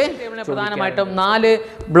നമുക്ക് പ്രധാനമായിട്ടും 4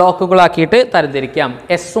 ബ്ലോക്കുകളാക്കിയിട്ട് തരംതിരിക്കാം.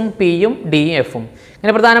 എസും പിയും ഡിയും എഫും.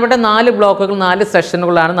 ഇങ്ങനെ പ്രധാനപ്പെട്ട 4 ബ്ലോക്കുകൾ, 4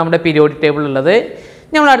 സെഷനുകളാണ് നമ്മുടെ പീരിയോഡിക് ടേബിളിൽ ഉള്ളത്.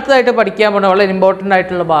 നമ്മൾ അടുത്തതായിട്ട് പഠിക്കാൻ പോകുന്ന വളരെ ഇമ്പോർട്ടൻ്റ്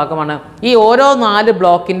ആയിട്ടുള്ള ഭാഗമാണ് ഈ ഓരോ 4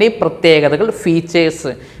 ബ്ലോക്കിൻ്റെയും പ്രത്യേകതകൾ,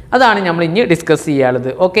 ഫീച്ചേഴ്സ്. അതാണ് നമ്മൾ ഇനി ഡിസ്കസ്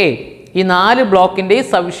ചെയ്യാനുള്ളത്. ഓക്കെ, ഈ 4 ബ്ലോക്കിൻ്റെയും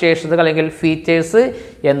സവിശേഷതകൾ അല്ലെങ്കിൽ ഫീച്ചേഴ്സ്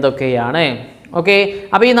എന്തൊക്കെയാണ്? ഓക്കെ,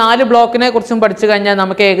 അപ്പോൾ ഈ 4 ബ്ലോക്കിനെ കുറിച്ചും പഠിച്ചു കഴിഞ്ഞാൽ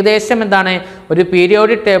നമുക്ക് ഏകദേശം എന്താണ് ഒരു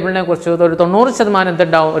പീരിയോഡിക് ടേബിളിനെ കുറിച്ച് ഒരു 90%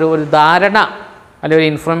 എന്തുണ്ടാവും? ഒരു ധാരണ അല്ലെങ്കിൽ ഒരു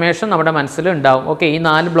ഇൻഫർമേഷൻ നമ്മുടെ മനസ്സിൽ ഉണ്ടാവും. ഓക്കെ, ഈ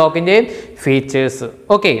 4 ബ്ലോക്കിൻ്റെയും ഫീച്ചേഴ്സ്.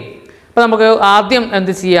 ഓക്കെ, അപ്പോൾ നമുക്ക് ആദ്യം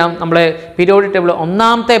എന്ത് ചെയ്യാം? നമ്മൾ പീരിയോഡിക് ടേബിൾ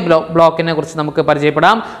 1ാമത്തെ ബ്ലോക്കിനെ കുറിച്ച് നമുക്ക്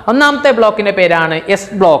പരിചയപ്പെടാം. 1ാമത്തെ ബ്ലോക്കിൻ്റെ പേരാണ് എസ്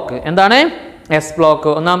ബ്ലോക്ക്. എന്താണ്? S block.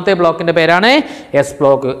 1ാമത്തെ ബ്ലോക്കിൻ്റെ പേരാണ് എസ്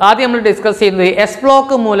ബ്ലോക്ക്. ആദ്യം നമ്മൾ ഡിസ്കസ് ചെയ്യുന്നത് എസ്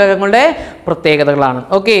ബ്ലോക്ക് മൂലകങ്ങളുടെ പ്രത്യേകതകളാണ്.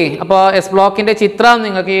 ഓക്കെ, അപ്പോൾ എസ് ബ്ലോക്കിൻ്റെ ചിത്രം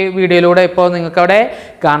നിങ്ങൾക്ക് ഈ വീഡിയോയിലൂടെ ഇപ്പോൾ നിങ്ങൾക്ക് അവിടെ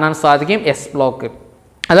കാണാൻ സാധിക്കും. എസ് ബ്ലോക്ക്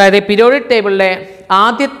അതായത് പീരിയോഡിക് ടേബിളിലെ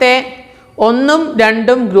ആദ്യത്തെ 1ഉം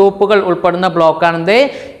 2ഉം ഗ്രൂപ്പുകൾ ഉൾപ്പെടുന്ന ബ്ലോക്കാണിത്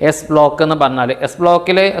എസ് ബ്ലോക്ക് എന്ന് പറഞ്ഞാൽ. എസ്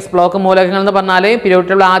ബ്ലോക്ക് മൂലകങ്ങൾ എന്ന് പറഞ്ഞാൽ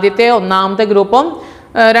പീരിയോഡിക് ടേബിൾ ആദ്യത്തെ 1ാമത്തെ ഗ്രൂപ്പും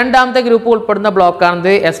രണ്ടാമത്തെ ഗ്രൂപ്പ് ഉൾപ്പെടുന്ന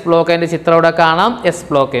ബ്ലോക്കാണിത് എസ് ബ്ലോക്ക്. അതിൻ്റെ ചിത്രം ഇവിടെ കാണാം. S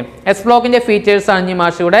block. എസ് ബ്ലോക്കിൻ്റെ ഫീച്ചേഴ്സ് ആണ് ഇനി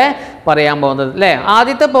മാഷ് ഇവിടെ പറയാൻ പോകുന്നത് അല്ലേ.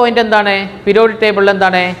 ആദ്യത്തെ പോയിന്റ് എന്താണ്? പീരിയോഡിക് ടേബിളിൽ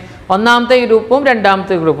എന്താണ്? ഒന്നാമത്തെ ഗ്രൂപ്പും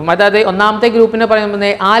രണ്ടാമത്തെ ഗ്രൂപ്പും. അതായത് ഒന്നാമത്തെ ഗ്രൂപ്പിനെ പറയുന്നത്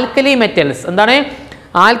ആൽക്കലി മെറ്റൽസ്. എന്താണ്?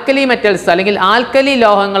 ആൽക്കലി മെറ്റൽസ് അല്ലെങ്കിൽ ആൽക്കലി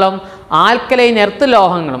ലോഹങ്ങളും ആൽക്കലൈൻ എർത്ത്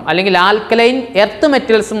ലോഹങ്ങളും അല്ലെങ്കിൽ ആൽക്കലൈൻ എർത്ത്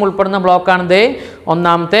മെറ്റൽസും ഉൾപ്പെടുന്ന ബ്ലോക്കാണിത്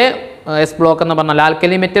ഒന്നാമത്തെ എസ് ബ്ലോക്ക് എന്ന് പറഞ്ഞാൽ.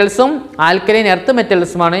 ആൽക്കലി മെറ്റൽസും ആൽക്കലൈൻ എർത്ത്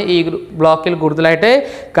മെറ്റൽസുമാണ് ഈ ബ്ലോക്കിൽ കൂടുതലായിട്ട്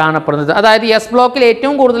കാണപ്പെടുന്നത്. അതായത് എസ് ബ്ലോക്കിൽ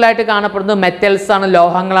ഏറ്റവും കൂടുതലായിട്ട് കാണപ്പെടുന്നത് മെറ്റൽസ് ആണ്,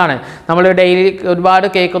 ലോഹങ്ങളാണ്. നമ്മൾ ഡെയിലി ഒരുപാട്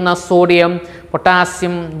കേൾക്കുന്ന സോഡിയം,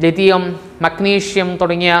 പൊട്ടാസ്യം, ലിഥിയം, മഗ്നീഷ്യം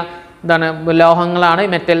തുടങ്ങിയ ലോഹങ്ങളാണ്,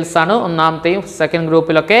 മെറ്റൽസ് ആണ് ഒന്നാമത്തെയും സെക്കൻഡ്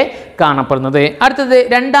ഗ്രൂപ്പിലൊക്കെ കാണപ്പെടുന്നത്. അടുത്തത്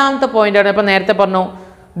രണ്ടാമത്തെ പോയിന്റാണ്. ഇപ്പം നേരത്തെ പറഞ്ഞു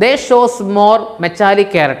ദേ ഷോസ് മോർ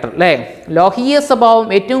മെറ്റാലിക് ക്യാരക്ടർ അല്ലേ. ലോഹീയ സ്വഭാവം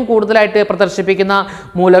ഏറ്റവും കൂടുതലായിട്ട് പ്രദർശിപ്പിക്കുന്ന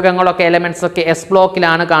മൂലകങ്ങളൊക്കെ എലമെന്റ്സ് ഒക്കെ എസ്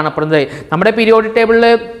ബ്ലോക്കിലാണ് കാണപ്പെടുന്നത്. നമ്മുടെ പീരിയോഡിക് ടേബിളിൽ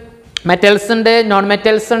മെറ്റൽസ് ഉണ്ട്, നോൺ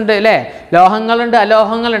മെറ്റൽസ് ഉണ്ട് അല്ലേ, ലോഹങ്ങളുണ്ട്,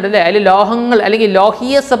 അലോഹങ്ങളുണ്ട് അല്ലേ. അതിൽ ലോഹങ്ങൾ അല്ലെങ്കിൽ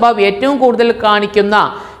ലോഹീയ സ്വഭാവം ഏറ്റവും കൂടുതൽ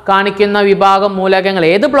കാണിക്കുന്ന വിഭാഗം മൂലകങ്ങൾ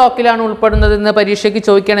ഏത് ബ്ലോക്കിലാണ് ഉൾപ്പെടുന്നത് എന്ന് പരീക്ഷയ്ക്ക്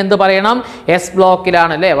ചോദിക്കാൻ എന്ത് പറയണം? എസ്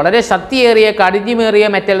ബ്ലോക്കിലാണ് അല്ലേ. വളരെ ശക്തിയേറിയ കാഠിന്യമേറിയ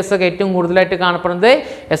മെറ്റൽസ് ഒക്കെ ഏറ്റവും കൂടുതലായിട്ട് കാണപ്പെടുന്നത്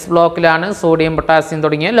എസ് ബ്ലോക്കിലാണ്. സോഡിയം, പൊട്ടാസ്യം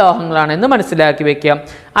തുടങ്ങിയ ലോഹങ്ങളാണ് എന്ന് മനസ്സിലാക്കി വെക്കുക.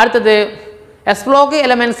 അടുത്തത് S block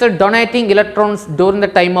elements donating electrons during the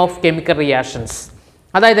time of chemical reactions.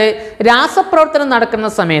 അതായത് രാസപ്രവർത്തനം നടക്കുന്ന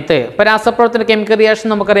സമയത്ത്, ഇപ്പോൾ രാസപ്രവർത്തനം കെമിക്കൽ റിയാക്ഷൻ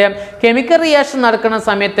നമുക്കറിയാം, കെമിക്കൽ റിയാക്ഷൻ നടക്കുന്ന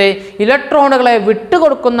സമയത്ത് ഇലക്ട്രോണുകളെ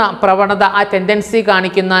വിട്ടുകൊടുക്കുന്ന പ്രവണത, ആ ടെൻഡൻസി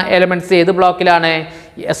കാണിക്കുന്ന എലമെന്റ്സ് ഏത് ബ്ലോക്കിലാണ്?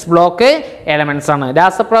 എസ് ബ്ലോക്ക് എലമെന്റ്സ് ആണ്.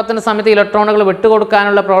 രാസപ്രവർത്തന സമയത്ത് ഇലക്ട്രോണുകൾ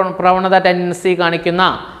വിട്ടുകൊടുക്കാനുള്ള പ്രവണത, ടെൻഡൻസി കാണിക്കുന്ന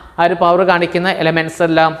ആ ഒരു പവർ കാണിക്കുന്ന എലമെന്റ്സ്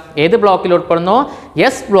എല്ലാം ഏത് ബ്ലോക്കിൽ ഉൾപ്പെടുന്നു?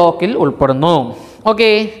 എസ് ബ്ലോക്കിൽ ഉൾപ്പെടുന്നു.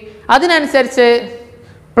 ഓക്കെ, അതിനനുസരിച്ച്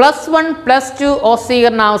 +1 +2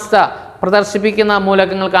 ഓക്സീകരണാവസ്ഥ പ്രദർശിപ്പിക്കുന്ന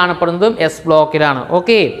മൂലകങ്ങൾ കാണപ്പെടുന്നതും എസ് ബ്ലോക്കിലാണ്.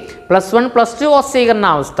 ഓക്കെ, +1 +2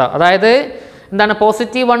 ഓക്സീകരണാവസ്ഥ, അതായത് എന്താണ്?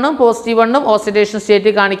 +1 +1 ഓക്സിഡേഷൻ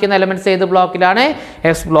സ്റ്റേറ്റ് കാണിക്കുന്ന എലമെന്റ്സ് ഏത് ബ്ലോക്കിലാണ്?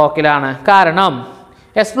 എസ് ബ്ലോക്കിലാണ്. കാരണം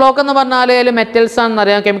എസ് ബ്ലോക്ക് എന്ന് പറഞ്ഞാൽ അതിൽ മെറ്റൽസ് ആണെന്ന്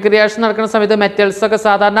അറിയാം. കെമിക്കൽ റിയാക്ഷൻ നടക്കുന്ന സമയത്ത് മെറ്റൽസ് ഒക്കെ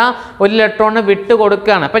സാധാരണ ഒരു ഇലക്ട്രോണിന് വിട്ട്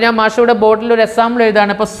കൊടുക്കുകയാണ്. അപ്പോൾ ഞാൻ മാഷയുടെ ബോർഡിൽ ഒരു എക്സാമ്പിൾ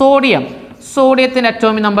എഴുതാണ്. ഇപ്പോൾ സോഡിയത്തിൻ്റെ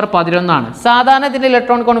അറ്റോമിക് നമ്പർ 11 ആണ്. സാധാരണ ഇതിൻ്റെ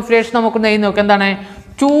ഇലക്ട്രോൺ കോൺഫിഗറേഷൻ നമുക്ക് എഴുതി നോക്കാം. എന്താണ്?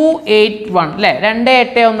 281 അല്ലേ,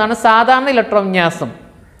 281 സാധാരണ ഇലക്ട്രോൺ വിന്യാസം.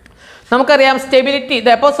 നമുക്കറിയാം സ്റ്റെബിലിറ്റി.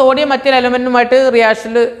 ഇപ്പോൾ സോഡിയം മറ്റൊരു എലമെന്റുമായിട്ട്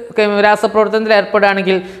റിയാക്ഷനിൽ രാസപ്രവർത്തനത്തിൽ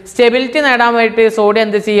ഏർപ്പെടുകയാണെങ്കിൽ സ്റ്റെബിലിറ്റി നേടാൻ വേണ്ടിയിട്ട് സോഡിയം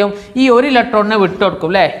എന്ത് ചെയ്യും? ഈ ഒരു ഇലക്ട്രോണിനെ വിട്ടുകൊടുക്കും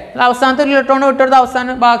അല്ലേ. അവസാനത്തെ ഒരു ഇലക്ട്രോണിനെ വിട്ടുകൊടുത്ത്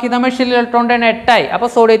അവസാനം ബാക്കി നമ്മൾ ഷെൽ ഇലക്ട്രോണിൻ്റെ 8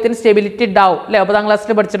 അപ്പോൾ സോഡിയത്തിന് സ്റ്റെബിലിറ്റി ഉണ്ടാവും അല്ലേ. 9ാം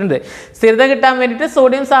ക്ലാസ്സിൽ പഠിച്ചിട്ടുണ്ട്. സ്ഥിരത കിട്ടാൻ വേണ്ടിയിട്ട്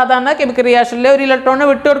സോഡിയം സാധാരണ കെമിക്കൽ റിയാക്ഷനിൽ ഒരു ഇലക്ട്രോണിനെ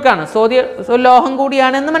വിട്ടുകൊടുക്കുകയാണ്. ലോഹം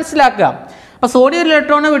കൂടിയാണെന്ന് മനസ്സിലാക്കുക. അപ്പോൾ സോഡിയം ഒരു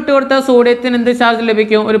ഇലക്ട്രോണിനെ വിട്ടുകൊടുത്താൽ സോഡിയത്തിന് എന്ത് ചാർജ്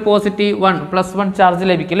ലഭിക്കും? ഒരു +1 ചാർജ്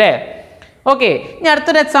ലഭിക്കും അല്ലേ. ഓക്കെ, ഇനി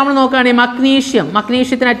അടുത്തൊരു എക്സാമ്പിൾ നോക്കുകയാണെങ്കിൽ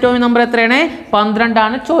മഗ്നീഷ്യത്തിന് അറ്റോമിക് നമ്പർ എത്രയാണ്? 12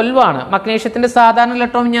 ആണ്, 12 ആണ്. മഗ്നീഷ്യത്തിന്റെ സാധാരണ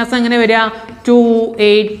ഇലക്ട്രോൺ വിന്യാസം എങ്ങനെ വരിക?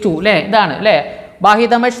 282 അല്ലേ. ഇതാണ് അല്ലേ.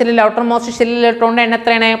 ബാഹ്യതമ ഷെല്ലിൽ ഔട്ടർ മോസ്റ്റ് ഷെല്ലിൽ ഇലക്ട്രോണിന്റെ എണ്ണം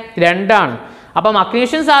എത്രയാണ്? 2 ആണ്. അപ്പോൾ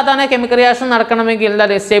മഗ്നീഷ്യം സാധാരണ കെമിക്കൽ റിയാക്ഷൻ നടക്കണമെങ്കിൽ എന്താ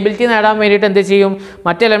സ്റ്റെബിലിറ്റി നേടാൻ വേണ്ടിയിട്ട് എന്ത് ചെയ്യും?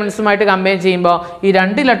 മറ്റ് എലമെന്റ്സുമായിട്ട് കമ്പയർ ചെയ്യുമ്പോൾ ഈ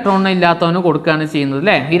 2 ഇലക്ട്രോണിന് ഇല്ലാത്തവന് കൊടുക്കുകയാണ് ചെയ്യുന്നത്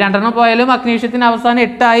അല്ലേ. ഈ 2 പോയാലും മഗ്നീഷ്യത്തിന് അവസാനം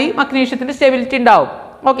 8 ആയി. മഗ്നീഷ്യത്തിന്റെ സ്റ്റെബിലിറ്റി ഉണ്ടാവും.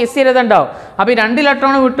 ഓക്കെ, സ്ഥിരത ഉണ്ടാവും. അപ്പോൾ ഈ 2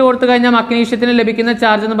 ഇലക്ട്രോൺ വിട്ടു കൊടുത്തു കഴിഞ്ഞാൽ മഗ്നീഷ്യത്തിന് ലഭിക്കുന്ന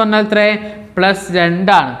ചാർജ് എന്ന് പറഞ്ഞാൽ എത്ര?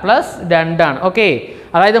 +2 ആണ്. +2 ആണ്. ഓക്കെ,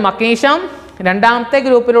 അതായത് മഗ്നീഷ്യം രണ്ടാമത്തെ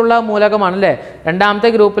ഗ്രൂപ്പിലുള്ള മൂലകമാണ് അല്ലേ. രണ്ടാമത്തെ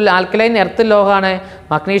ഗ്രൂപ്പിൽ ആൽക്കലൈൻ എർത്ത് ലോഹമാണ്.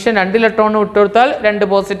 മഗ്നീഷ്യം 2 ഇലക്ട്രോൺ വിട്ടുകൊടുത്താൽ 2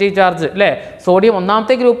 പോസിറ്റീവ് ചാർജ് അല്ലേ. സോഡിയം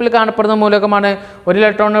ഒന്നാമത്തെ ഗ്രൂപ്പിൽ കാണപ്പെടുന്ന മൂലകമാണ്. 1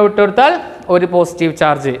 ഇലക്ട്രോൺ വിട്ടുകൊടുത്താൽ 1 പോസിറ്റീവ്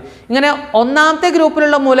ചാർജ്. ഇങ്ങനെ ഒന്നാമത്തെ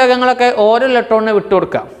ഗ്രൂപ്പിലുള്ള മൂലകങ്ങളൊക്കെ ഓരോ ഇലക്ട്രോണിനെ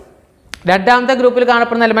വിട്ടുകൊടുക്കാം. രണ്ടാമത്തെ ഗ്രൂപ്പിൽ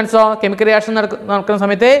കാണപ്പെടുന്ന എലമെന്റ്സോ കെമിക്കൽ റിയാക്ഷൻ നടക്കുന്ന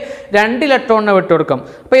സമയത്ത് 2 ഇലക്ട്രോണിനെ വിട്ടുകൊടുക്കും.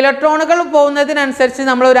 അപ്പോൾ ഇലക്ട്രോണുകൾ പോകുന്നതിനനുസരിച്ച്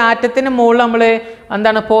നമ്മൾ ഒരു ആറ്റത്തിന് മുകളിൽ നമ്മൾ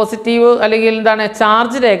എന്താണ് പോസിറ്റീവ് അല്ലെങ്കിൽ എന്താണ്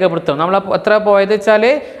ചാർജ് രേഖപ്പെടുത്തും. നമ്മൾ എത്ര പോയത് വെച്ചാൽ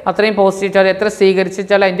അത്രയും പോസിറ്റീവ് ചാർജ്, എത്ര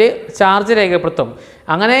സ്വീകരിച്ചാൽ അതിൻ്റെ ചാർജ് രേഖപ്പെടുത്തും.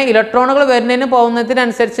 അങ്ങനെ ഇലക്ട്രോണുകൾ വരുന്നതിന്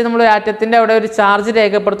പോകുന്നതിനനുസരിച്ച് നമ്മൾ ആറ്റത്തിൻ്റെ അവിടെ ഒരു ചാർജ്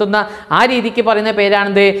രേഖപ്പെടുത്തുന്ന ആ രീതിക്ക് പറയുന്ന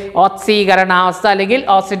പേരാണിത് ഓക്സീകരണാവസ്ഥ അല്ലെങ്കിൽ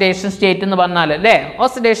ഓക്സിഡേഷൻ സ്റ്റേറ്റ് എന്ന് പറഞ്ഞാൽ അല്ലേ.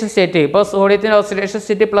 ഓക്സിഡേഷൻ സ്റ്റേറ്റ് ഇപ്പോൾ സോഡിയത്തിൻ്റെ ഓക്സിഡേഷൻ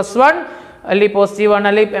സ്റ്റേറ്റ് +1 അല്ലെങ്കിൽ +1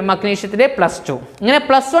 അല്ലെങ്കിൽ മഗ്നീഷ്യത്തിൻ്റെ +2. ഇങ്ങനെ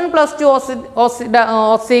 +1 +2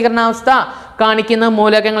 ഓക്സീകരണാവസ്ഥ കാണിക്കുന്ന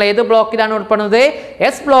മൂലകങ്ങൾ ഏത് ബ്ലോക്കിലാണ് ഉൾപ്പെടുന്നത്?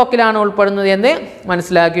 എസ് ബ്ലോക്കിലാണ് ഉൾപ്പെടുന്നത് എന്ന്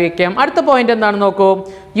മനസ്സിലാക്കി വെക്കാം. അടുത്ത പോയിന്റ് എന്താണെന്ന് നോക്കൂ.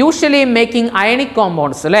 യൂഷ്വലി മേക്കിംഗ് അയണിക്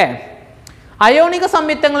കോമ്പൗണ്ട്സ് അല്ലേ. അയോണിക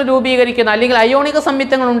സംയുക്തങ്ങൾ രൂപീകരിക്കുന്ന അല്ലെങ്കിൽ അയോണിക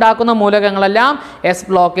സംയുക്തങ്ങൾ ഉണ്ടാക്കുന്ന മൂലകങ്ങളെല്ലാം എസ്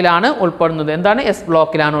ബ്ലോക്കിലാണ് ഉൾപ്പെടുന്നത്. എന്താണ്? എസ്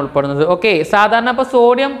ബ്ലോക്കിലാണ് ഉൾപ്പെടുന്നത്. ഓക്കെ, സാധാരണ ഇപ്പോൾ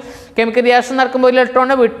സോഡിയം കെമിക്കൽ റിയാക്ഷൻ നടക്കുമ്പോൾ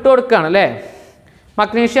ഇലക്ട്രോണിനെ വിട്ടുകൊടുക്കുകയാണ് അല്ലേ.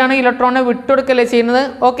 മഗ്നീഷ്യാണ് ഇലക്ട്രോണിനെ വിട്ടുകൊടുക്കല്ലേ ചെയ്യുന്നത്.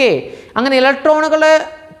 ഓക്കെ, അങ്ങനെ ഇലക്ട്രോണുകളെ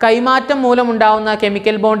കൈമാറ്റം മൂലം ഉണ്ടാകുന്ന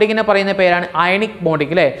കെമിക്കൽ ബോണ്ടിങ്ങിനെ പറയുന്ന പേരാണ് അയണിക്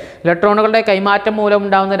ബോണ്ടിങ് അല്ലേ. ഇലക്ട്രോണുകളുടെ കൈമാറ്റം മൂലം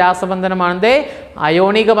ഉണ്ടാകുന്ന രാസബന്ധനമാണെന്ത്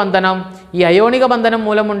അയോണിക ബന്ധനം. ഈ അയോണിക ബന്ധനം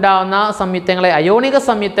മൂലം ഉണ്ടാകുന്ന സംയുക്തങ്ങളെ അയോണിക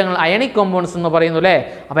സംയുക്തങ്ങൾ അയണിക് കോമ്പൗണ്ട്സ് എന്ന് പറയുന്നു അല്ലേ.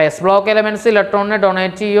 അപ്പോൾ എസ് ബ്ലോക്ക് എലമെന്റ്സ് ഇലക്ട്രോണിനെ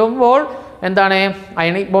ഡൊണേറ്റ് ചെയ്യുമ്പോൾ എന്താണ്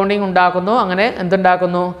അയണിക് ബോണ്ടിങ് ഉണ്ടാക്കുന്നു. അങ്ങനെ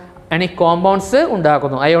എന്തുണ്ടാക്കുന്നു അയണിക് കോമ്പൗണ്ട്സ്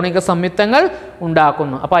ഉണ്ടാക്കുന്നു, അയോണിക സംയുക്തങ്ങൾ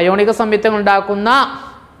ഉണ്ടാക്കുന്നു. അപ്പോൾ അയോണിക സംയുക്തങ്ങൾ ഉണ്ടാക്കുന്ന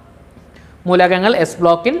മൂലകങ്ങൾ എസ്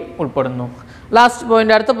ബ്ലോക്കിൽ ഉൾപ്പെടുന്നു.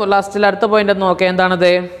 അടുത്ത പോയിന്റ് നോക്കുക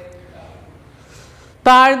എന്താണത്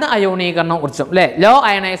താഴ്ന്ന അയോണീകരണ ഊർജ്ജം അല്ലേ. ലോ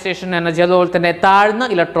അയണൈസേഷൻ എനർജി അതുപോലെ തന്നെ താഴ്ന്ന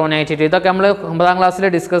ഇലക്ട്രോണൈറ്റിറ്റി ഇതൊക്കെ നമ്മൾ 9ാം ക്ലാസ്സിൽ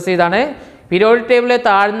ഡിസ്കസ് ചെയ്താണ്. പീരിയോഡിക് ടേബിളിലെ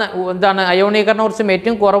താഴ്ന്ന എന്താണ് അയോണീകരണ ഊർജ്ജം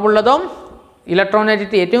ഏറ്റവും കുറവുള്ളതും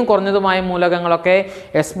ഇലക്ട്രോണൈറ്റിറ്റി ഏറ്റവും കുറഞ്ഞതുമായ മൂലകങ്ങളൊക്കെ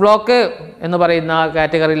എസ് ബ്ലോക്ക് എന്ന് പറയുന്ന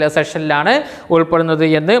കാറ്റഗറിയിലെ സെഷനിലാണ് ഉൾപ്പെടുന്നത്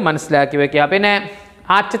എന്ന് മനസ്സിലാക്കി വെക്കുക. പിന്നെ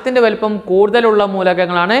ആറ്റത്തിൻ്റെ വലിപ്പം കൂടുതലുള്ള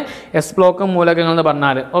മൂലകങ്ങളാണ് എസ് ബ്ലോക്ക് മൂലകങ്ങൾ എന്ന്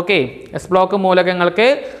പറഞ്ഞാൽ. Okay, S block മൂലകങ്ങൾക്ക്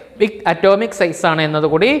big atomic size ആണ്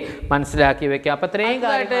എന്നതുകൂടി മനസ്സിലാക്കി വെക്കുക. അപ്പോൾ ഇത്രയും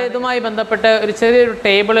കാര്യമായിട്ട് ഇതുമായി ബന്ധപ്പെട്ട് ഒരു ചെറിയൊരു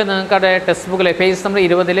ടേബിൾ നിങ്ങൾക്ക് ടെക്സ്റ്റ് ബുക്കിൽ പേജ് നമ്പർ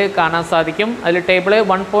 20 കാണാൻ സാധിക്കും. അതിൽ ടേബിൾ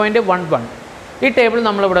 1.11 ഈ ടേബിൾ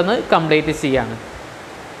നമ്മളിവിടെ നിന്ന് കംപ്ലീറ്റ് ചെയ്യാണ്.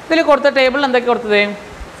 ഇതിൽ കൊടുത്ത ടേബിൾ എന്തൊക്കെ കൊടുത്തത്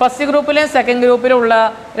ഫസ്റ്റ് ഗ്രൂപ്പിലും സെക്കൻഡ് ഗ്രൂപ്പിലും ഉള്ള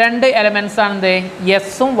 2 എലമെൻറ്റ്സ് ആണെന്ത്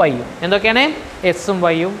എസും വൈയും. എന്തൊക്കെയാണ് എസും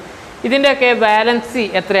വൈയും. ഇതിൻ്റെയൊക്കെ വാലൻസി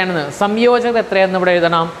എത്രയാണെന്ന് സംയോജകത എത്രയാണെന്ന് ഇവിടെ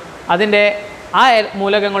എഴുതണം. അതിൻ്റെ ആ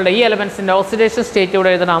മൂലകങ്ങളുടെ ഈ എലമെൻസിൻ്റെ ഓക്സിഡേഷൻ സ്റ്റേറ്റ്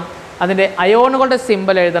ഇവിടെ എഴുതണം. അതിൻ്റെ അയോണുകളുടെ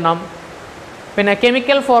സിമ്പൽ എഴുതണം. പിന്നെ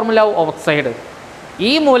കെമിക്കൽ ഫോർമുല ഓഫ് ഓക്സൈഡ്.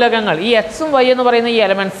 ഈ മൂലകങ്ങൾ ഈ എക്സും വൈ എന്ന് പറയുന്ന ഈ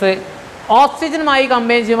എലമെൻറ്റ്സ് ഓക്സിജനുമായി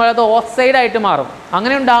കമ്പൈൻ ചെയ്യുമ്പോൾ അത് ഓക്സൈഡായിട്ട് മാറും.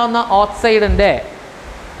 അങ്ങനെ ഉണ്ടാകുന്ന ഓക്സൈഡിൻ്റെ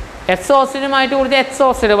എക്സ് ഓക്സിജനുമായിട്ട് കുടിച്ചാൽ എക്സ്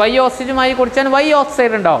ഓക്സൈഡ്, വൈ ഓക്സിജനുമായി കുടിച്ചാൽ വൈ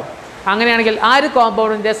ഓക്സൈഡ് ഉണ്ടാവും. അങ്ങനെയാണെങ്കിൽ ആ ഒരു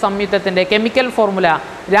കോമ്പൗണ്ടിൻ്റെ സംയുക്തത്തിൻ്റെ കെമിക്കൽ ഫോർമുല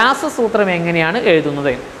രാസസൂത്രം എങ്ങനെയാണ്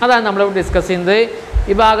എഴുതുന്നത് അതാണ് നമ്മൾ ഡിസ്കസ് ചെയ്യുന്നത്.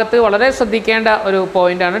 ഈ ഭാഗത്ത് വളരെ ശ്രദ്ധിക്കേണ്ട ഒരു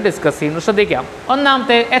പോയിന്റാണ് ഡിസ്കസ് ചെയ്യുന്നത്. ശ്രദ്ധിക്കാം.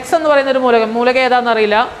 ഒന്നാമത്തെ എക്സ് എന്ന് പറയുന്ന ഒരു മൂലകം ഏതാണെന്ന്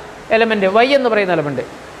അറിയില്ല, എലമെൻറ്റ് വൈ എന്ന് പറയുന്ന എലമെൻറ്റ്.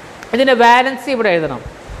 ഇതിൻ്റെ വാലൻസി ഇവിടെ എഴുതണം.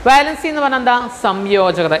 വാലൻസി എന്ന് പറഞ്ഞാൽ എന്താ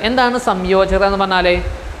സംയോജകത. എന്താണ് സംയോജകത എന്ന് പറഞ്ഞാൽ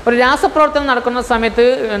ഒരു രാസപ്രവർത്തനം നടക്കുന്ന സമയത്ത്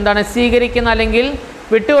എന്താണ് സ്വീകരിക്കുന്ന അല്ലെങ്കിൽ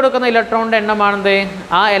വിട്ടുകൊടുക്കുന്ന ഇലക്ട്രോണിൻ്റെ എണ്ണമാണെന്ത്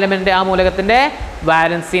ആ എലമെൻ്റ് ആ മൂലകത്തിൻ്റെ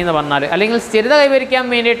വാലൻസി എന്ന് പറഞ്ഞാൽ. അല്ലെങ്കിൽ സ്ഥിരത കൈവരിക്കാൻ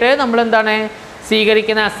വേണ്ടിയിട്ട് നമ്മൾ എന്താണ്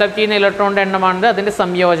സ്വീകരിക്കുന്ന അക്സെപ്റ്റ് ചെയ്യുന്ന ഇലക്ട്രോണിൻ്റെ എണ്ണമാണെന്ന് അതിൻ്റെ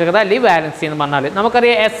സംയോജകത അല്ലെങ്കിൽ വാലൻസി എന്ന് പറഞ്ഞാൽ.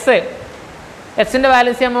 നമുക്കറിയാം എക്സിൻ്റെ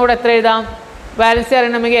വാലൻസി നമ്മളിവിടെ എത്ര എഴുതാം. വാലൻസി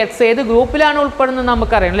അറിയണമെങ്കിൽ എക്സ് ഏത് ഗ്രൂപ്പിലാണ് ഉൾപ്പെടുന്നത്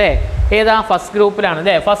നമുക്കറിയാം അല്ലേ. ഏതാ ഫസ്റ്റ് ഗ്രൂപ്പിലാണ്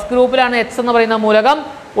അല്ലേ. ഫസ്റ്റ് ഗ്രൂപ്പിലാണ് എക്സ് എന്ന് പറയുന്ന മൂലകം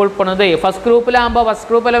ഉൾപ്പെടുന്നത്. ഫസ്റ്റ് ഗ്രൂപ്പിലാകുമ്പോൾ ഫസ്റ്റ്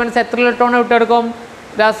ഗ്രൂപ്പ് എലമെൻറ്റ്സ് എത്ര ഇലക്ട്രോൺ വിട്ടെടുക്കും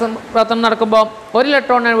രാസപ്രവർത്തനം നടക്കുമ്പോൾ 1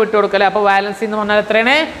 ഇലക്ട്രോണിനാണ് വിട്ടുകൊടുക്കുക അല്ലേ. അപ്പോൾ വാലൻസി എന്ന് പറഞ്ഞാൽ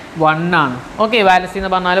എത്രയാണ് 1 ആണ്. ഓക്കെ, വാലൻസി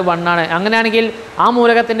എന്ന് പറഞ്ഞാൽ 1 ആണ്. അങ്ങനെയാണെങ്കിൽ ആ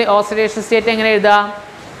മൂലകത്തിൻ്റെ ഓക്സിഡേഷൻ സ്റ്റേറ്റ് എങ്ങനെ എഴുതാം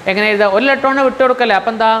 1 ഇലക്ട്രോണിനെ വിട്ടുകൊടുക്കല്ലേ.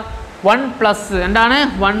 അപ്പോൾ എന്താ 1+ എന്താണ്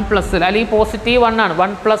 1+ അല്ലെങ്കിൽ പോസിറ്റീവ് 1 ആണ്,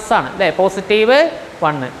 1+ ആണ് അല്ലേ, പോസിറ്റീവ്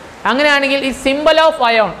 1. അങ്ങനെയാണെങ്കിൽ ഈ സിമ്പൽ ഓഫ്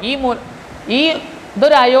അയോൺ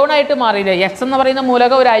ഇതൊരു അയോണായിട്ട് മാറിയില്ലേ. എക്സ് എന്ന് പറയുന്ന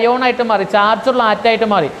മൂലകം ഒരു അയോണായിട്ട് മാറി, ചാർജുള്ള ആറ്റായിട്ട്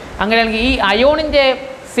മാറി. അങ്ങനെയാണെങ്കിൽ ഈ അയോണിൻ്റെ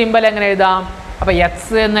സിമ്പൽ എങ്ങനെ എഴുതാം. അപ്പോൾ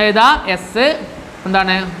എക്സ് എന്ന് എഴുതാം. എസ്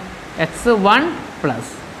എന്താണ് X1+.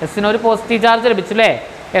 എസ്സിനൊരു പോസിറ്റീവ് ചാർജ് ലഭിച്ചു അല്ലേ.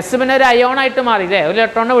 എസ് പിന്നെ ഒരു അയോണായിട്ട് മാറി അല്ലേ. ഒരു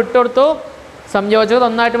ഇലക്ട്രോണിനെ വിട്ടുകൊടുത്തു, സംയോജകത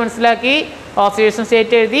ഒന്നായിട്ട് മനസ്സിലാക്കി, ഓക്സിഡേഷൻ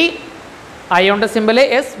സ്റ്റേറ്റ് എഴുതി, അയോണിൻ്റെ സിമ്പൽ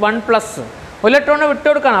S1+. ഒരു ഇലക്ട്രോണിനെ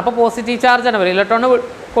വിട്ടുകൊടുക്കണം അപ്പോൾ പോസിറ്റീവ് ചാർജാണ് വരും. ഇലക്ട്രോണ്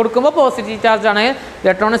കൊടുക്കുമ്പോൾ പോസിറ്റീവ് ചാർജാണ്,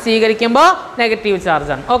 ഇലക്ട്രോണ് സ്വീകരിക്കുമ്പോൾ നെഗറ്റീവ്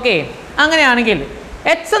ചാർജാണ്. ഓക്കെ, അങ്ങനെയാണെങ്കിൽ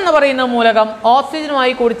എക്സ് എന്ന് പറയുന്ന മൂലകം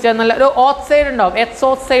ഓക്സിജനുമായി കൂടിച്ചേർന്നാൽ ഒരു ഓക്സൈഡ് ഉണ്ടാവും, എക്സ്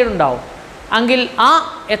ഓക്സൈഡ് ഉണ്ടാവും. എങ്കിൽ ആ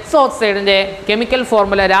എക്സ് ഓക്സൈഡിൻ്റെ കെമിക്കൽ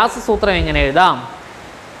ഫോർമുല രാസസൂത്രം എങ്ങനെ എഴുതാം.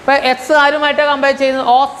 ഇപ്പോൾ എക്സ് ആരുമായിട്ടാണ് കമ്പൈൻ ചെയ്യുന്നത്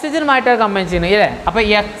ഓക്സിജനുമായിട്ടാണ് കമ്പൈൻ ചെയ്യുന്നത് അല്ലേ. അപ്പോൾ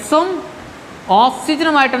എക്സും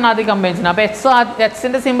ഓക്സിജനുമായിട്ടാണ് ആദ്യം കമ്പൈൻ ചെയ്യുന്നത്. അപ്പോൾ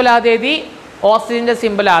എക്സിൻ്റെ സിമ്പിൾ ആദ്യം എഴുതി, ഓക്സിജൻ്റെ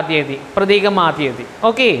സിമ്പിൾ ആദ്യം എഴുതി, പ്രതീകം ആദ്യം എഴുതി.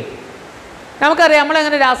 ഓക്കെ, നമുക്കറിയാം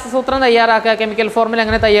നമ്മളെങ്ങനെ രാസസൂത്രം തയ്യാറാക്കുക, കെമിക്കൽ ഫോർമുല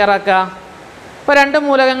എങ്ങനെ തയ്യാറാക്കുക. ഇപ്പോൾ 2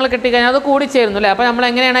 മൂലകങ്ങൾ കിട്ടിക്കഴിഞ്ഞാൽ അത് കൂടിച്ചേരുന്നു അല്ലേ. അപ്പോൾ നമ്മൾ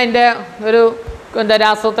എങ്ങനെയാണ് അതിൻ്റെ ഒരു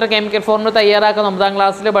രാസസൂത്ര കെമിക്കൽ ഫോർമുല തയ്യാറാക്കുക 9ാം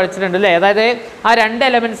ക്ലാസ്സിൽ പഠിച്ചിട്ടുണ്ട് അല്ലേ. അതായത് ആ 2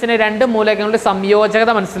 എലമെൻറ്റ്സിന് 2 മൂലകങ്ങളുടെ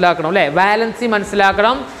സംയോജകത മനസ്സിലാക്കണം അല്ലേ, വാലൻസി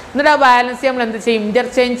മനസ്സിലാക്കണം. എന്നിട്ട് ആ വാലൻസി നമ്മൾ എന്ത് ചെയ്യും,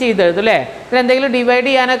 ഇൻ്റർചേഞ്ച് ചെയ്ത് എഴുതും അല്ലേ. ഇതിൽ എന്തെങ്കിലും ഡിവൈഡ്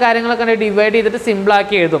ചെയ്യാനോ കാര്യങ്ങളൊക്കെ ഉണ്ടെങ്കിൽ ഡിവൈഡ് ചെയ്തിട്ട്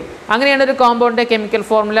സിമ്പിളാക്കി എഴുതും. അങ്ങനെയാണ് ഒരു കോമ്പൗണ്ടിൻ്റെ കെമിക്കൽ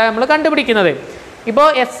ഫോർമുല നമ്മൾ കണ്ടുപിടിക്കുന്നത്. ഇപ്പോൾ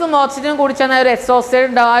എസും ഓക്സിജനും കൂടി ചേർന്നാൽ ഒരു എസ് ഓക്സൈഡ്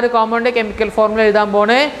ഉണ്ടാവും. ആ ഒരു കോമ്പൗണ്ടിൻ്റെ കെമിക്കൽ ഫോർമുല എഴുതാൻ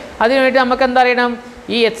പോണേ. അതിന് വേണ്ടി നമുക്ക് എന്താ അറിയണം,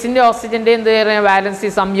 ഈ എക്സിൻ്റെ ഓക്സിജൻ്റെ എന്ത് പറയുക വാലൻസി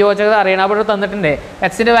സംയോജകത അറിയണം. അവിടെ തന്നിട്ടുണ്ട്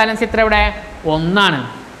എക്സിൻ്റെ വാലൻസി ഇത്ര ഇവിടെ 1 ആണ്.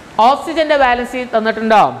 ഓക്സിജൻ്റെ വാലൻസി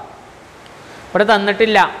തന്നിട്ടുണ്ടോ, ഇവിടെ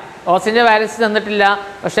തന്നിട്ടില്ല. ഓക്സിജൻ്റെ വാലൻസി തന്നിട്ടില്ല,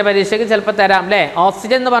 പക്ഷേ പരീക്ഷയ്ക്ക് ചിലപ്പോൾ തരാം അല്ലേ.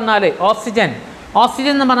 ഓക്സിജൻ എന്ന് പറഞ്ഞാൽ ഓക്സിജൻ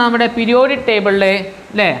എന്ന് പറഞ്ഞാൽ നമ്മുടെ പീരിയോഡിക് ടേബിളിൽ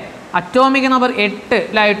അല്ലേ അറ്റോമിക് നമ്പർ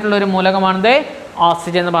 8 മൂലകമാണിത്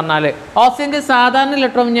ഓക്സിജൻ എന്ന് പറഞ്ഞാൽ. ഓക്സിജൻ്റെ സാധാരണ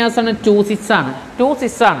ഇലക്ട്രോൺ വിന്യാസമാണ്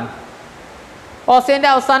 2,6 ആണ്. ഓക്സിജൻ്റെ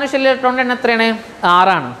അവസാന ഷെൽ ഇലക്ട്രോണിൻ്റെ എണ്ണം എത്രയാണ്?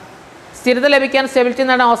 6. സ്ഥിരത ലഭിക്കാൻ സ്റ്റെബിലിറ്റി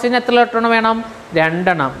നേടാൻ ഓക്സിജൻ എത്ര ഇലക്ട്രോൺ വേണം?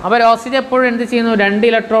 2. അപ്പോൾ ഓക്സിജൻ എപ്പോഴും എന്ത് ചെയ്യുന്നു? 2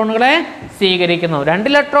 ഇലക്ട്രോണുകളെ സ്വീകരിക്കുന്നു. 2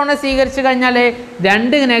 ഇലക്ട്രോണെ സ്വീകരിച്ചു കഴിഞ്ഞാൽ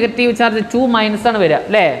 2 നെഗറ്റീവ് ചാർജ് 2- ആണ് വരിക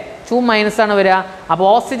അല്ലേ? 2- ആണ് വരിക. അപ്പോൾ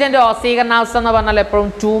ഓക്സിജൻ്റെ ഓക്സീകരണാവസ്ഥ എന്ന് പറഞ്ഞാൽ എപ്പോഴും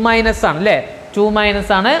 2- ആണ് അല്ലേ?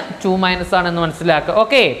 2- ആണ് എന്ന് മനസ്സിലാക്കുക.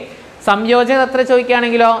 ഓക്കെ. സംയോജകത എത്ര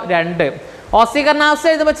ചോദിക്കുകയാണെങ്കിലോ 2. ഓക്സീകരണാവസ്ഥ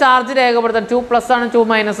എഴുതുമ്പോൾ ചാർജ് രേഖപ്പെടുത്താൻ 2+ ആണ്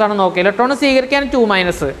 2- ആണ് നോക്കുക. ഇലക്ട്രോൺ സ്വീകരിക്കാൻ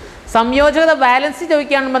 2-. സംയോജകത ബാലൻസ്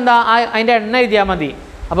ചോദിക്കുകയാണെങ്കിൽ എന്താ അതിൻ്റെ എണ്ണം എഴുതിയാൽ മതി.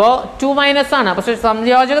 അപ്പോൾ 2- ആണ്. പക്ഷേ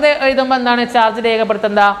സംയോജകത എഴുതുമ്പോൾ എന്താണ് ചാർജ്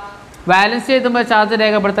രേഖപ്പെടുത്തേണ്ട? ബാലൻസ് എഴുതുമ്പോൾ ചാർജ്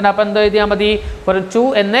രേഖപ്പെടുത്തേണ്ട. അപ്പോൾ എന്തോ എഴുതിയാൽ മതി? ഒരു 2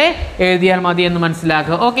 എന്ന് എഴുതിയാൽ മതി എന്ന്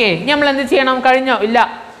മനസ്സിലാക്കുക. ഓക്കെ. നമ്മൾ എന്ത് ചെയ്യണം? കഴിഞ്ഞോ? ഇല്ല.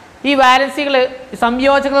 ഈ ബാലൻസികൾ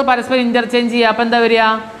സംയോജകത പരസ്പരം ഇൻ്റർചേഞ്ച് ചെയ്യുക. അപ്പോൾ എന്താ വരിക?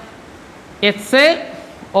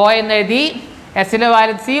 SO എന്ന് എഴുതി. എസിൻ്റെ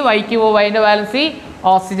ബാലൻസി വൈക്ക് പോകും. വൈൻ്റെ ബാലൻസി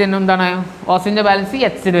ഓക്സിജൻ എന്താണ്? ഓക്സിജൻ്റെ ബാലൻസി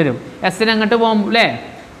എച്ചിന് വരും. എസിന് അങ്ങോട്ട് പോകും അല്ലേ?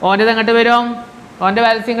 ഓൻ്റെത് അങ്ങോട്ട് വരും. ഓൻ്റെ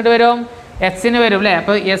ബാലൻസി ഇങ്ങോട്ട് വരും. എച്ചിന് വരും അല്ലേ?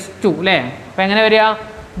 അപ്പോൾ S2 അല്ലേ? അപ്പോൾ എങ്ങനെ വരിക?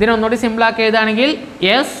 ഇതിനൊന്നുകൂടി സിമ്പിളാക്കി എഴുതുകയാണെങ്കിൽ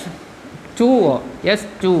S2O.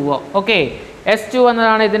 ഓക്കെ. S2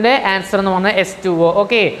 എന്നതാണ് ഇതിൻ്റെ ആൻസർ എന്ന് പറഞ്ഞാൽ S2O.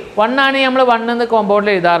 ഓക്കെ. 1 ആണ് നമ്മൾ 1 എന്ന്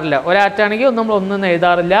കോമ്പൗണ്ടിൽ എഴുതാറില്ല. ഒരാറ്റാണെങ്കിൽ നമ്മൾ 1 എന്ന്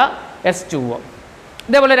എഴുതാറില്ല. S2O.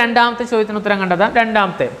 ഇതേപോലെ രണ്ടാമത്തെ ചോദ്യത്തിന് ഉത്തരം കണ്ടെത്താം.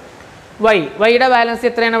 രണ്ടാമത്തെ വൈയുടെ ബാലൻസ്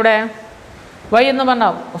എത്രയാണ് ഇവിടെ? വൈ എന്ന്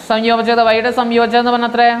പറഞ്ഞാൽ സംയോജകത, വൈയുടെ സംയോജകത എന്ന്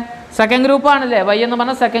പറഞ്ഞാൽ എത്ര? സെക്കൻഡ് ഗ്രൂപ്പ് ആണല്ലേ? വൈ എന്ന്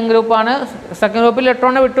പറഞ്ഞാൽ സെക്കൻഡ് ഗ്രൂപ്പാണ്. സെക്കൻഡ് ഗ്രൂപ്പിൽ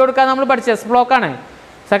ഇലക്ട്രോണിനെ വിട്ടുകൊടുക്കാൻ നമ്മൾ പഠിച്ചത് എസ് ബ്ലോക്കാണ്.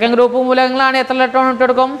 സെക്കൻഡ് ഗ്രൂപ്പ് മൂലകങ്ങളാണ് എത്ര ഇലക്ട്രോൺ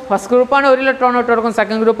വിട്ടുകൊടുക്കും? ഫസ്റ്റ് ഗ്രൂപ്പാണ് 1 ഇലക്ട്രോൺ വിട്ടുകൊടുക്കും.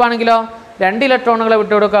 സെക്കൻഡ് ഗ്രൂപ്പ് ആണെങ്കിലോ 2 ഇലക്ട്രോണുകളെ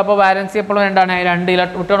വിട്ടുകൊടുക്കുക. അപ്പോൾ വാലൻസി എപ്പോഴും എന്താണ്? 2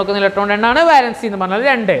 വിട്ടുകൊടുക്കുന്ന ഇലക്ട്രോൺ എണ്ണാണ് വാലൻസി എന്ന് പറഞ്ഞാൽ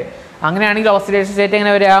 2. അങ്ങനെയാണെങ്കിൽ ഓക്സിഡേഷൻ സ്റ്റേറ്റ്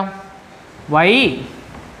എങ്ങനെ വരിക? വൈ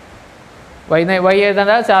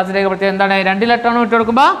എഴുതേണ്ട ചാർജ് രേഖപ്പെടുത്തിയത് എന്താണ്? 2 ഇലക്ട്രോൺ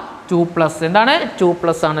വിട്ടുകൊടുക്കുമ്പോൾ 2+. എന്താണ്?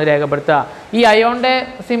 2+ ആണ് രേഖപ്പെടുത്തുക. ഈ അയോണിൻ്റെ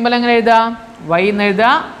സിമ്പിൾ എങ്ങനെ എഴുതുക? വൈ എന്ന് എഴുതുക.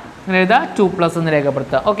 അങ്ങനെ എഴുതുക 2+ എന്ന്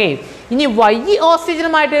രേഖപ്പെടുത്തുക. ഓക്കെ. ഇനി വൈ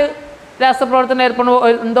ഓക്സിജനുമായിട്ട് രാസപ്രവർത്തനം ഏർപ്പെടുമ്പോൾ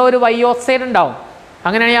എന്തോ ഒരു വൈ ഓക്സൈഡ് ഉണ്ടാവും.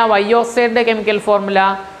 അങ്ങനെയാണെങ്കിൽ ആ വൈ ഓക്സൈഡിൻ്റെ കെമിക്കൽ ഫോർമുല,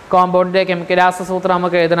 കോമ്പൗണ്ടിൻ്റെ കെമിക്കൽ രാസസൂത്രം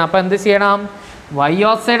നമുക്ക് എഴുതണം. അപ്പോൾ എന്ത് ചെയ്യണം? വൈ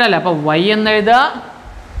ഓക്സൈഡ് അല്ല. അപ്പോൾ വൈ എന്ന് എഴുതുക.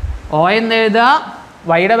 O എന്ന് എഴുതുക.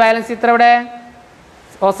 വൈയുടെ ബാലൻസ് ഇത്ര ഇവിടെ?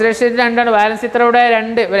 ഓക്സിഡേഷൻ 2 ആണ്. ബാലൻസ് ഇത്ര ഇവിടെ?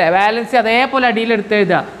 2. ബാലൻസ് അതേപോലെ അടിയിൽ എടുത്ത്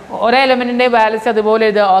എഴുതുക. ഒരേ എലമെൻറ്റിൻ്റെ ബാലൻസ് അതുപോലെ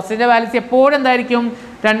എഴുതുക. ഓക്സിജൻ്റെ ബാലൻസ് എപ്പോഴും എന്തായിരിക്കും?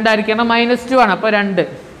 2 ആയിരിക്കും. കാരണം -2 ആണ്. അപ്പോൾ 2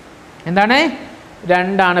 എന്താണ്?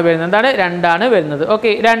 2 ആണ് വരുന്നത്. എന്താണ്? 2 ആണ് വരുന്നത്.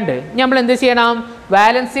 ഓക്കെ. 2. നമ്മൾ എന്ത് ചെയ്യണം?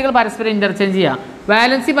 വാലൻസികൾ പരസ്പരം ഇൻ്റർചേഞ്ച് ചെയ്യാം.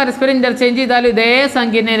 വാലൻസി പരസ്പരം ഇൻ്റർചേഞ്ച് ചെയ്താൽ ഇതേ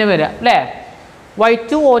സംഖ്യ തന്നെ വരിക അല്ലേ?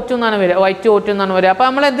 Y2O2 എന്നാണ് വരിക. Y2O2 എന്നാണ് വരിക. അപ്പോൾ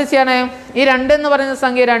നമ്മൾ എന്ത് ചെയ്യണേ? ഈ 2 എന്ന് പറയുന്ന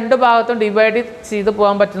സംഖ്യ 2 ഭാഗത്തും ഡിവൈഡ് ചെയ്ത്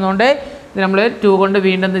പോകാൻ പറ്റുന്നതുകൊണ്ട് ഇത് നമ്മൾ 2 കൊണ്ട്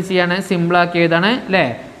വീണ്ടും എന്ത് ചെയ്യാണ്? സിമ്പിളാക്കി എഴുതാണ് അല്ലേ?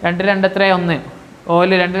 2 2 എത്ര? 1.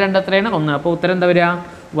 ഓയിൽ 2 2 എത്രയാണ്? 1. അപ്പോൾ ഉത്തരം എന്താ വരിക?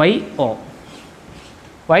 YO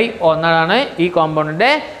എന്നതാണ് ഈ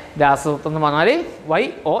കോമ്പൗണ്ടിൻ്റെ രാസസൂത്രം എന്ന് പറഞ്ഞാൽ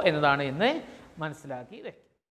YO എന്നതാണ് എന്ന് മനസ്സിലാക്കി വെക്കുക.